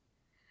curious,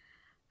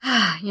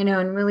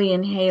 and really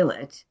inhale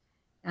it,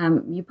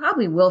 you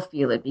probably will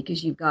feel it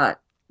because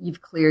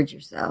you've cleared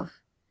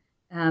yourself.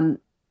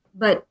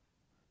 But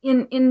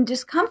in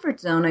discomfort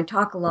zone, I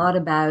talk a lot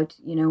about,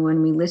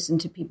 when we listen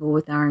to people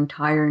with our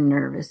entire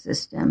nervous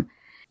system,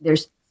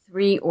 there's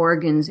 3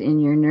 organs in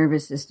your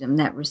nervous system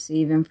that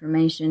receive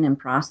information and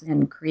process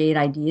and create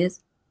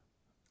ideas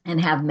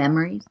and have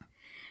memories.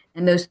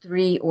 And those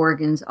 3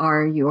 organs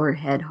are your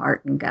head,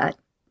 heart, and gut.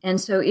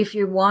 And so if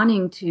you're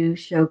wanting to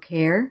show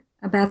care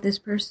about this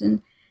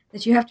person,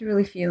 that you have to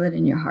really feel it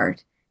in your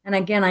heart. And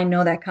again, I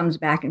know that comes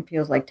back and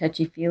feels like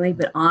touchy-feely,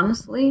 but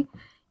honestly,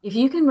 if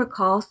you can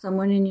recall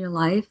someone in your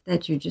life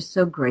that you're just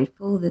so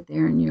grateful that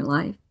they're in your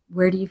life,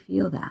 where do you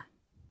feel that?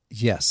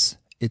 Yes.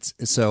 It's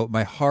so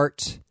my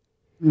heart,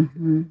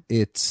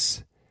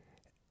 it's,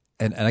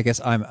 and I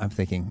guess I'm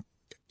thinking,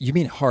 you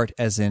mean heart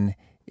as in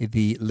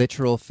the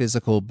literal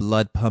physical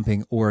blood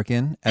pumping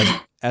organ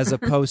as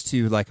opposed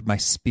to like my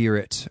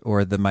spirit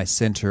or my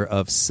center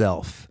of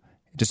self,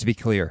 just to be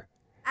clear.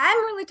 I'm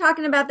really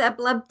talking about that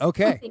blood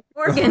pumping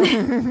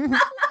organ.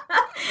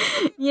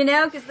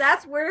 Because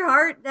that's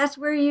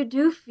where you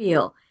do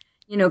feel,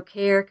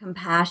 care,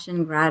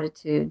 compassion,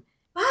 gratitude,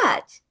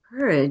 but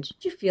courage,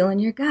 you feel in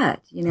your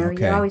gut. You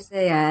always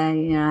say,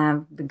 I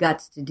have the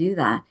guts to do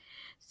that.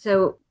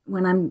 So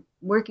when I'm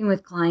working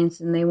with clients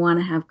and they want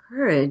to have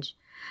courage,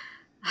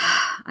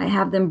 I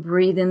have them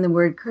breathe in the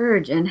word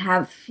courage and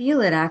feel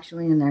it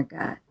actually in their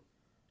gut.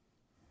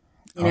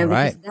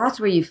 Because that's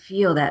where you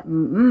feel that,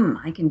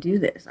 I can do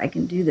this. I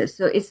can do this.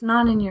 So it's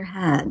not in your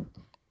head.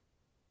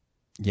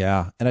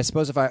 Yeah. And I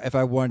suppose if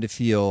I wanted to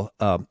feel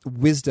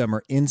wisdom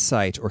or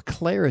insight or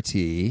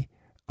clarity,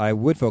 I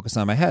would focus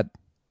on my head.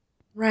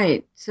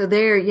 Right. So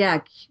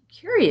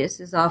curious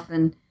is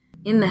often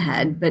in the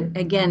head, but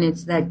again,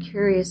 it's that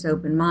curious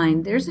open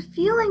mind. There's a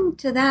feeling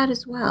to that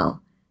as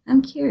well.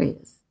 I'm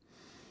curious.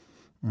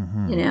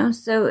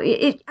 So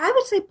I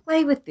would say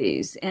play with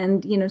these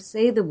and,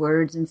 say the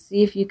words and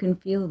see if you can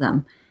feel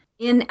them.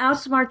 In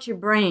Outsmart Your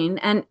Brain,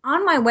 and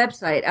on my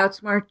website,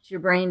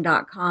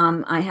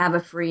 outsmartyourbrain.com, I have a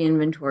free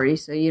inventory,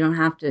 so you don't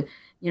have to,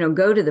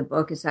 go to the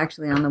book. It's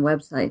actually on the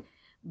website.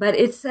 But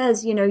it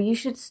says, you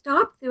should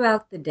stop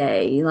throughout the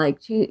day, like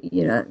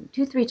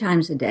 2-3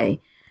 times a day,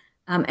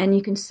 and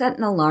you can set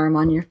an alarm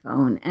on your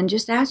phone and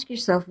just ask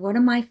yourself, what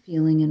am I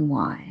feeling and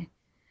why?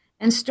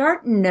 And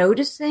start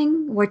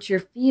noticing what you're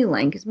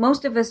feeling, because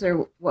most of us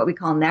are what we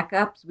call neck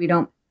ups. We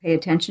don't pay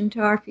attention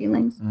to our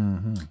feelings.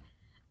 Mm-hmm.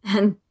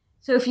 And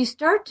so if you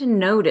start to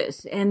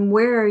notice, and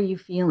where are you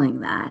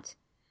feeling that,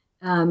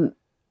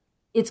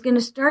 it's going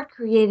to start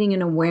creating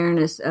an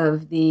awareness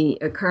of the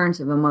occurrence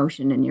of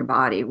emotion in your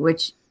body,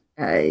 which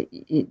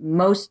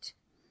most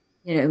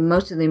of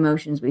the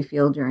emotions we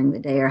feel during the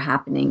day are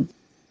happening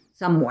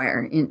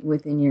somewhere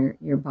within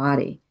your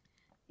body.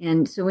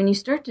 And so when you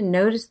start to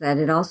notice that,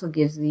 it also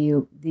gives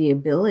you the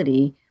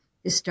ability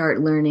to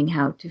start learning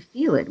how to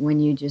feel it when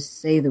you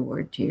just say the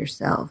word to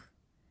yourself.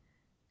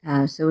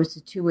 So it's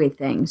a two-way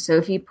thing. So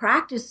if you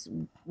practice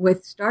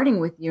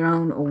starting with your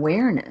own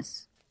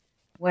awareness,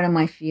 what am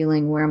I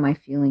feeling? Where am I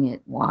feeling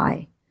it?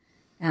 Why?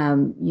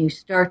 You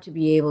start to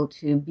be able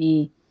to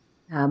be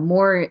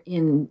more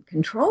in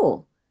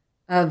control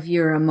of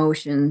your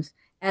emotions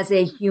as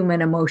a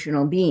human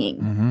emotional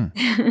being.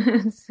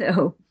 Mm-hmm.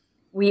 So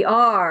we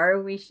ought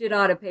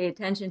to pay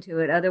attention to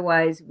it.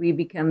 Otherwise, we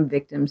become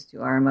victims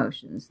to our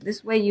emotions.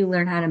 This way you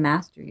learn how to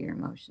master your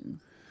emotions.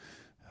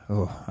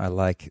 Oh, I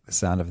like the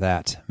sound of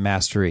that.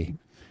 Mastery.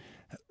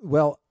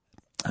 Well,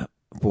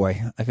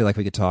 boy, I feel like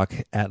we could talk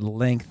at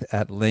length,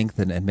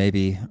 and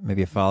maybe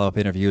a follow-up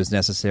interview is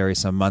necessary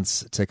some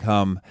months to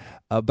come.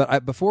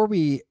 But before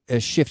we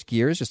shift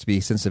gears, just to be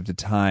sensitive to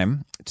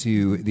time,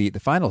 to the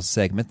final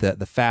segment,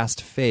 the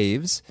fast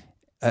faves,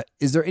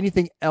 is there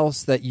anything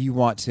else that you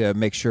want to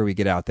make sure we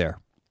get out there?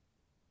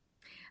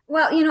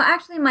 Well,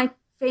 actually my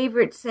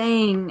favorite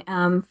saying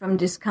from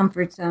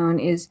Discomfort Zone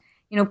is,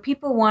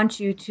 people want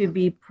you to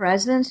be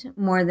present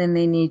more than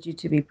they need you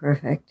to be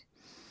perfect.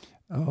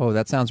 Oh,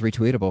 that sounds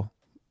retweetable.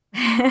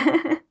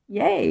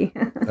 Yay.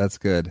 That's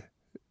good.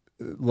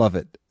 Love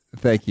it.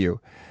 Thank you.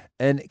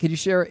 And could you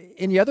share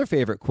any other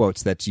favorite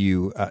quotes that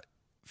you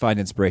find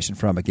inspiration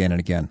from again and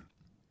again?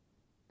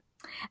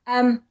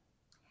 Well,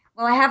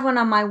 I have one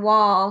on my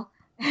wall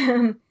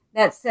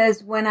that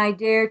says, when I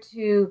dare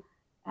to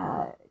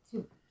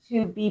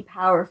be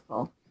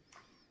powerful,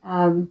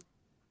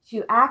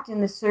 to act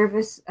in the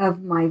service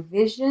of my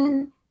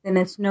vision, then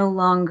it's no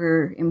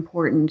longer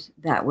important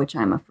that which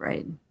I'm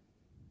afraid.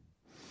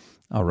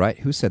 All right.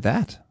 Who said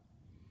that?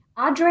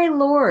 Audre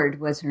Lorde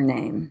was her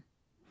name.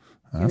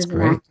 That's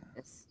great.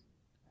 Activist.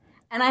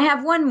 And I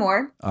have one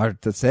more. All right,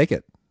 let's take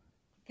it.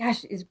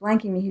 Gosh, it's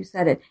blanking me who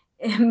said it.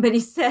 But he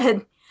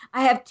said,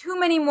 I have too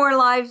many more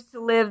lives to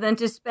live than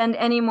to spend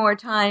any more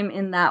time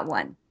in that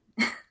one.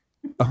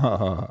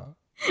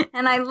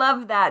 And I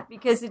love that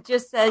because it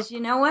just says, you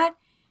know what?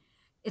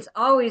 It's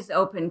always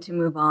open to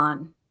move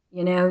on.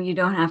 You know, you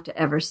don't have to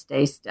ever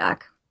stay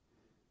stuck.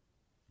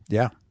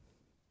 Yeah.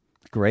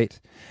 Great.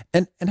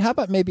 And how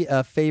about maybe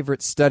a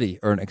favorite study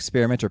or an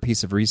experiment or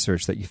piece of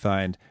research that you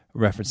find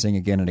referencing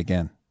again and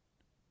again?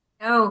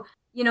 Oh,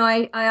 you know,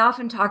 I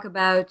often talk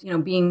about, you know,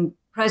 being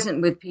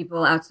present with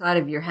people outside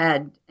of your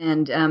head.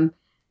 And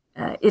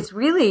it's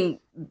really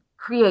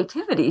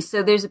creativity.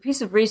 So there's a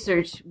piece of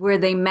research where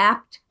they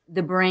mapped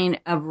the brain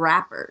of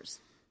rappers.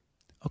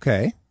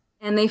 Okay.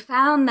 And they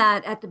found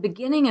that at the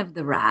beginning of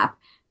the rap,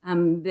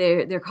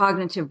 their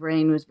cognitive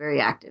brain was very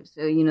active.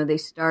 So, you know,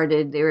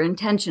 they were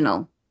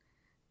intentional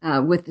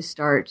with the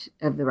start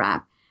of the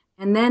rap.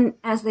 And then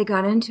as they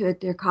got into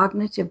it, their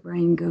cognitive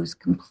brain goes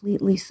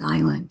completely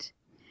silent.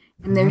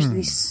 And there's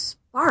these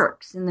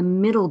sparks in the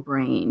middle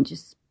brain,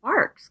 just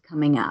sparks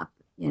coming up,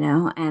 you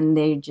know, and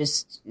they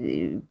just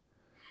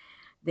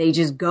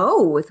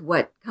go with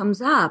what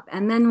comes up.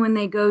 And then when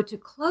they go to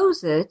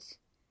close it,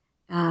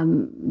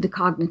 the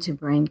cognitive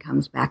brain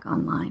comes back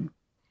online.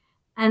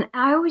 And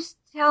I always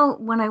tell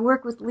when I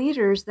work with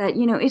leaders that,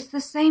 you know, it's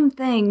the same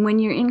thing. When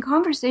you're in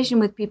conversation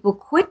with people,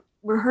 quit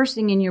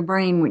rehearsing in your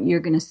brain what you're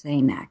going to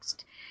say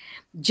next.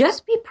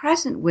 Just be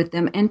present with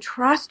them and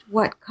trust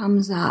what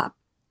comes up,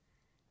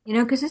 you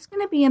know, because it's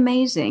going to be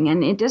amazing.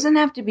 And it doesn't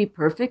have to be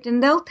perfect,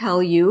 and they'll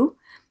tell you,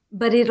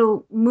 but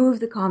it'll move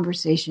the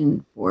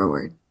conversation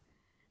forward.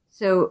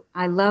 So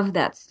I love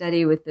that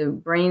study with the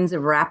brains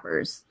of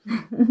rappers.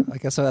 I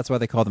guess so. That's why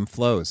they call them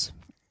flows.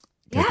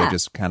 Because they're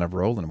just kind of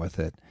rolling with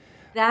it.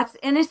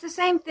 And it's the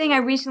same thing. I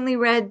recently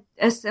read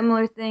a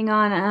similar thing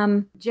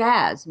on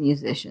jazz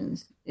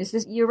musicians.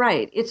 You're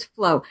right. It's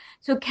flow.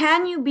 So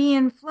can you be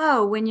in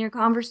flow when you're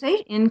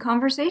in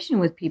conversation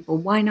with people?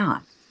 Why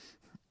not?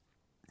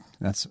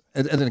 That's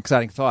an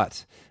exciting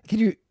thought. Can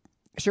you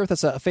share with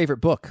us a favorite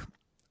book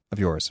of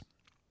yours?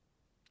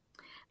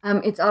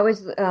 It's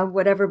always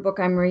whatever book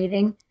I'm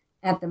reading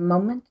at the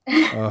moment.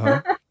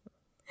 Uh-huh.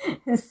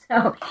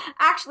 So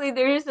actually,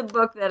 there is a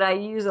book that I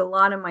use a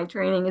lot in my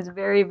training. It's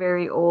very,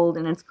 very old,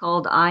 and it's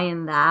called I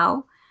and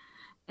Thou.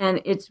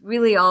 And it's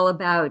really all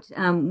about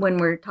when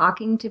we're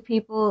talking to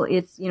people,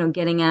 it's, you know,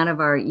 getting out of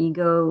our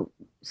ego,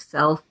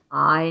 self,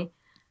 I,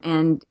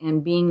 and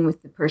being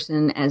with the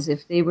person as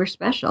if they were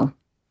special.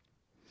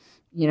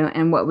 You know,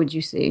 and what would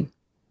you see?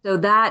 So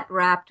that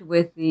wrapped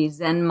with the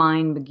Zen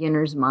mind,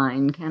 beginner's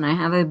mind. Can I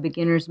have a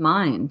beginner's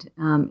mind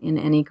in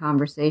any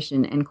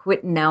conversation and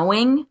quit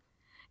knowing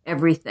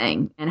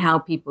everything and how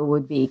people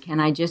would be? Can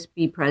I just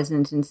be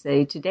present and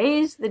say,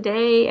 today's the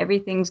day,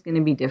 everything's going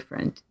to be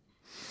different,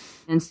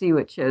 and see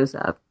what shows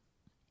up?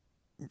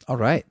 All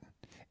right.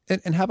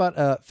 And how about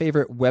a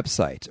favorite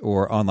website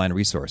or online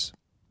resource?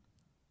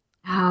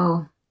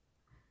 Oh,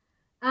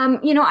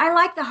 you know, I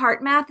like the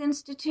Heart Math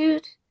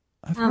Institute.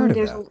 I've heard of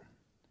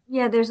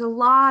that. There's a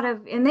lot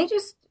of, and they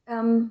just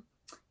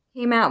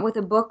came out with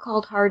a book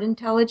called Heart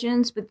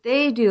Intelligence, but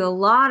they do a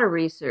lot of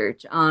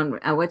research on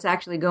what's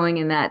actually going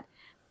in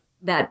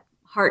that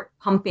heart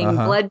pumping,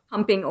 blood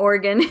pumping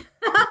organ.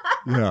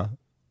 Yeah.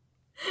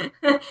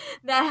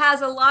 That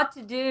has a lot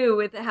to do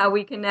with how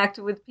we connect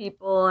with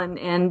people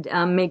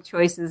and make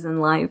choices in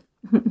life.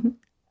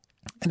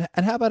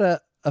 And how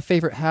about a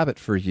favorite habit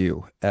for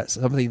you?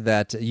 Something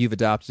that you've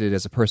adopted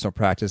as a personal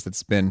practice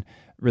that's been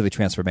really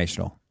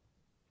transformational?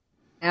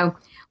 Oh,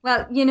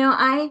 well, you know,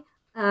 I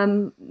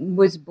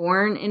was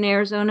born in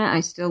Arizona.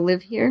 I still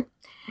live here.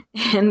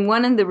 And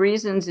one of the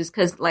reasons is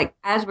because, like,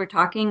 as we're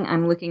talking,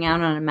 I'm looking out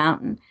on a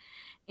mountain.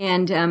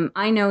 And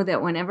I know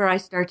that whenever I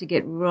start to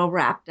get real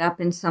wrapped up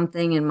in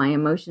something and my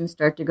emotions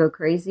start to go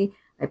crazy,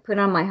 I put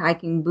on my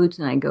hiking boots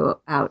and I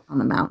go out on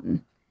the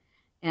mountain.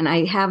 And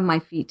I have my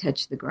feet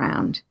touch the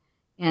ground.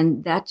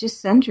 And that just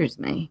centers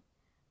me.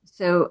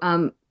 So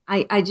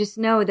I just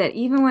know that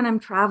even when I'm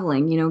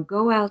traveling, you know,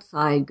 go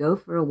outside, go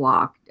for a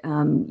walk.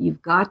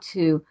 You've got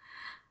to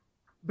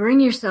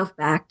bring yourself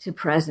back to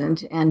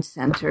present and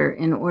center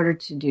in order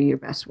to do your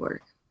best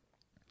work.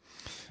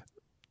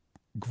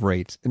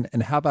 Great.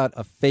 And how about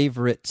a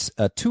favorite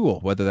tool,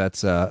 whether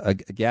that's a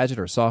gadget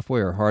or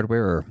software or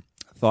hardware or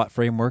thought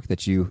framework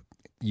that you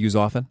use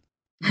often?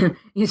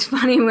 It's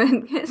funny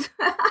because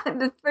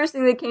the first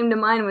thing that came to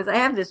mind was I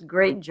have this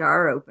great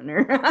jar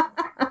opener.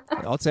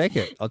 I'll take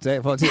it.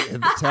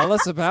 Tell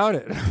us about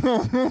it.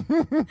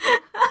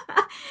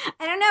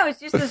 I don't know. It's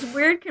just this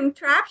weird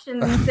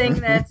contraption thing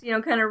that's, you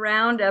know, kind of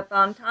round up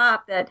on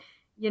top that,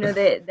 you know,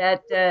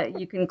 that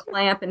you can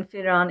clamp and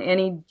fit on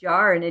any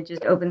jar, and it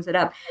just opens it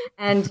up.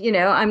 And, you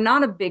know, I'm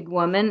not a big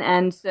woman,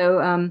 and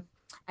so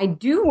I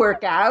do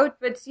work out,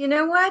 but you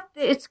know what?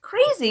 It's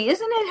crazy,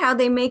 isn't it, how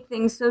they make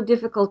things so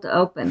difficult to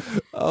open?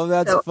 Oh,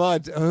 that's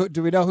fun.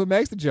 Do we know who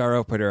makes the jar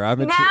opener? I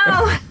can't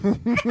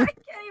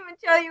even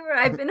tell you where.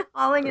 I've been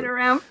hauling it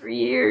around for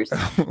years.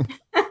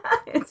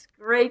 It's a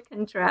great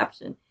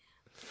contraption.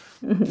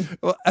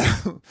 Well,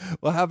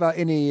 how about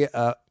any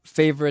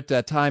favorite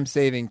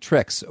time-saving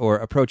tricks or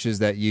approaches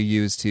that you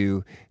use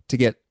to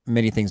get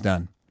many things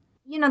done?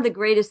 You know, the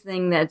greatest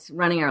thing that's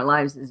running our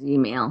lives is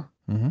email.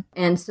 Mm-hmm.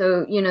 And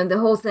so, the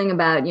whole thing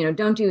about,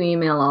 don't do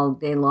email all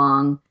day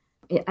long.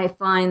 I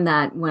find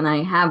that when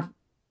I have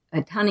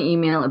a ton of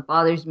email, it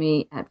bothers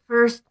me at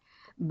first,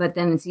 but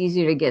then it's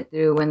easier to get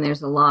through when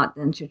there's a lot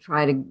than to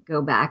try to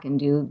go back and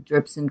do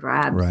drips and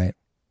drabs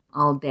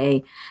all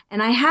day.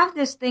 And I have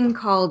this thing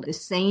called the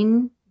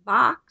Sane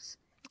Box.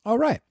 All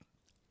right.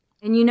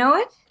 And you know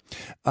it?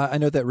 I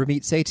know that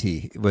Ramit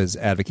Sethi was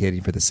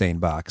advocating for the Sane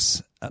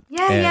Box.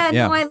 Yeah.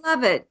 No, I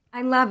love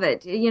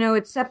it.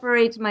 It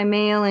separates my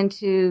mail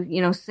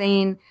into,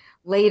 sane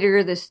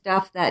later, the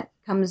stuff that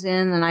comes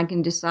in, and I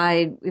can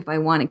decide if I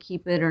want to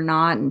keep it or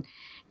not.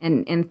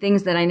 And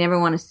things that I never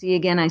want to see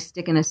again, I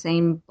stick in a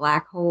sane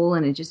black hole,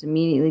 and it just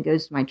immediately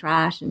goes to my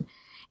trash. And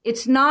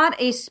it's not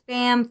a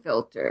spam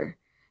filter,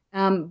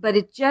 but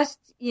it just,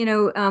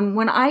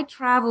 when I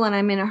travel and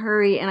I'm in a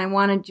hurry and I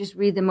want to just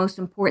read the most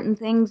important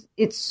things,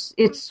 it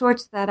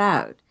sorts that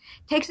out.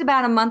 It takes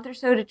about a month or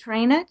so to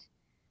train it.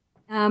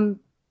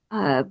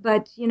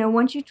 But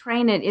once you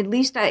train it, at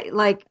least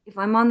if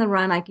I'm on the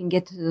run, I can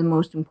get to the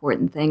most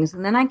important things,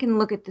 and then I can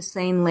look at the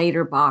sane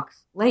later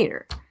box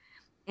later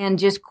and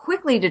just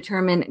quickly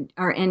determine,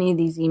 are any of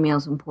these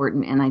emails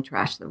important, and I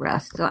trash the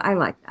rest. So I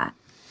like that.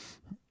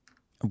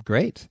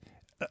 Great.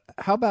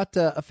 How about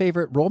a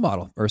favorite role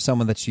model or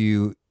someone that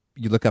you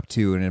look up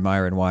to and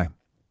admire, and why?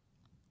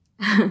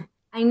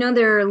 I know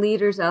there are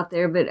leaders out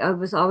there, but it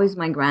was always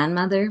my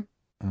grandmother.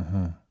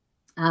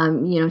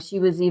 Mm-hmm. She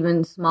was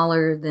even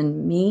smaller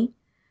than me.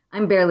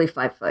 I'm barely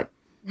 5 foot.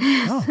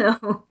 Oh.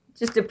 So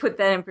just to put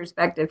that in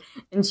perspective.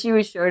 And she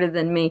was shorter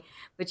than me,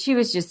 but she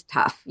was just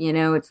tough.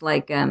 It's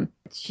like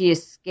she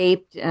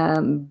escaped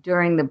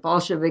during the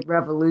Bolshevik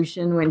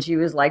Revolution when she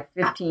was like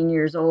 15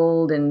 years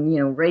old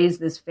and, raised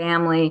this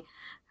family.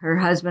 Her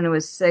husband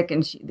was sick,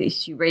 and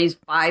she raised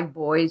 5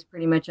 boys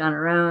pretty much on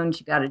her own.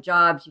 She got a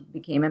job. She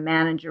became a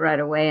manager right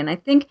away. And I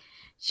think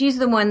she's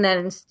the one that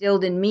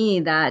instilled in me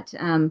that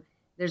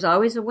there's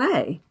always a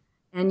way.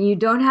 And you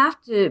don't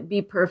have to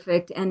be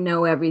perfect and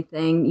know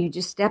everything. You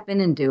just step in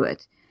and do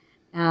it.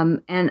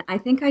 And I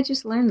think I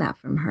just learned that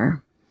from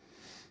her.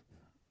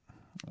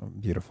 Oh,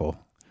 beautiful.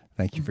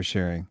 Thank you for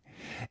sharing.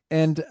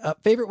 And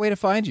favorite way to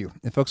find you?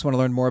 If folks want to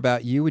learn more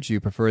about you, would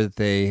you prefer that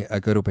they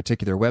go to a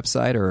particular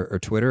website or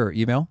Twitter or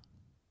email?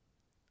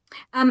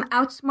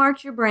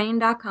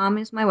 Outsmartyourbrain.com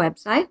is my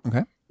website.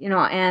 Okay.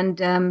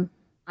 And I'm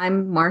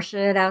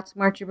Marsha at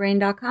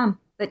outsmartyourbrain.com.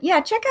 But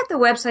yeah, check out the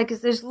website because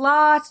there's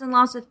lots and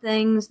lots of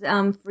things,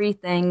 free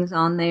things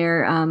on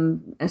there,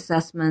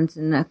 assessments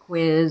and a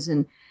quiz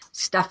and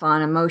stuff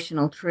on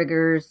emotional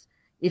triggers.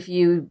 If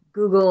you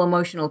Google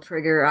emotional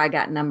trigger, I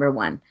got number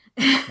 1.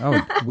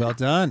 Oh, well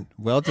done.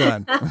 Well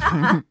done.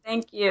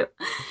 Thank you.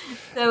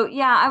 So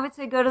yeah, I would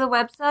say go to the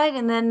website,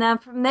 and then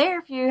from there,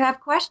 if you have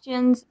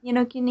questions,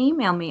 can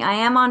email me. I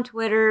am on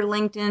Twitter,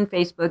 LinkedIn,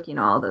 Facebook,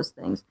 all those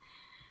things.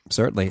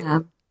 Certainly.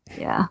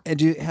 Yeah. And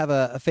do you have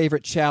a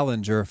favorite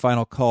challenge or a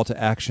final call to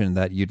action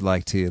that you'd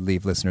like to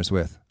leave listeners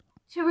with?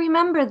 To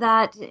remember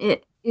that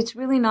it's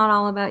really not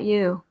all about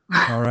you.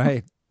 All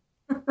right.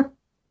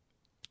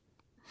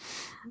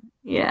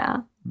 Yeah.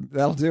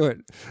 That'll do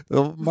it.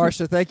 Well,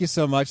 Marsha, thank you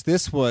so much.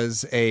 This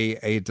was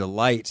a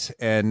delight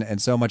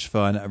and so much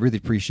fun. I really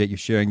appreciate you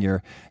sharing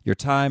your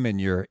time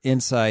and your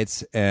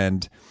insights,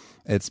 and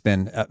it's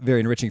been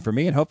very enriching for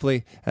me and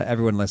hopefully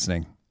everyone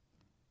listening.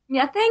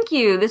 Yeah, thank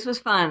you. This was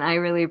fun. I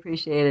really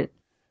appreciate it.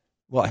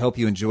 Well, I hope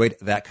you enjoyed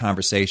that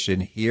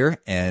conversation here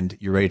and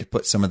you're ready to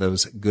put some of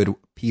those good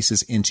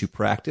pieces into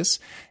practice.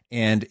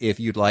 And if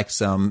you'd like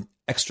some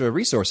extra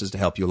resources to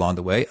help you along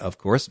the way, of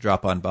course,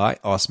 drop on by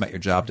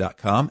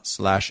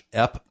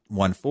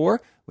awesomeatyourjob.com/ep14,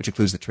 which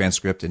includes the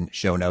transcript and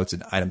show notes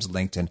and items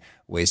linked and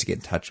ways to get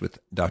in touch with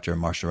Dr.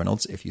 Marsha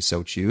Reynolds if you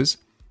so choose.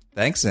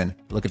 Thanks, and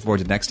looking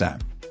forward to next time.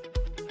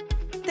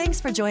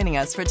 Thanks for joining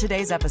us for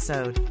today's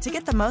episode. To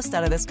get the most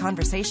out of this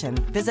conversation,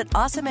 visit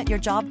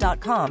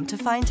awesomeatyourjob.com to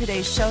find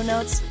today's show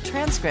notes,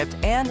 transcript,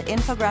 and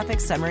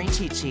infographic summary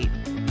cheat sheet.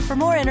 For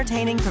more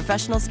entertaining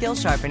professional skill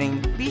sharpening,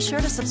 be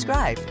sure to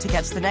subscribe to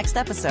catch the next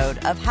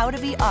episode of How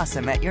to Be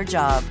Awesome at Your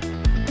Job.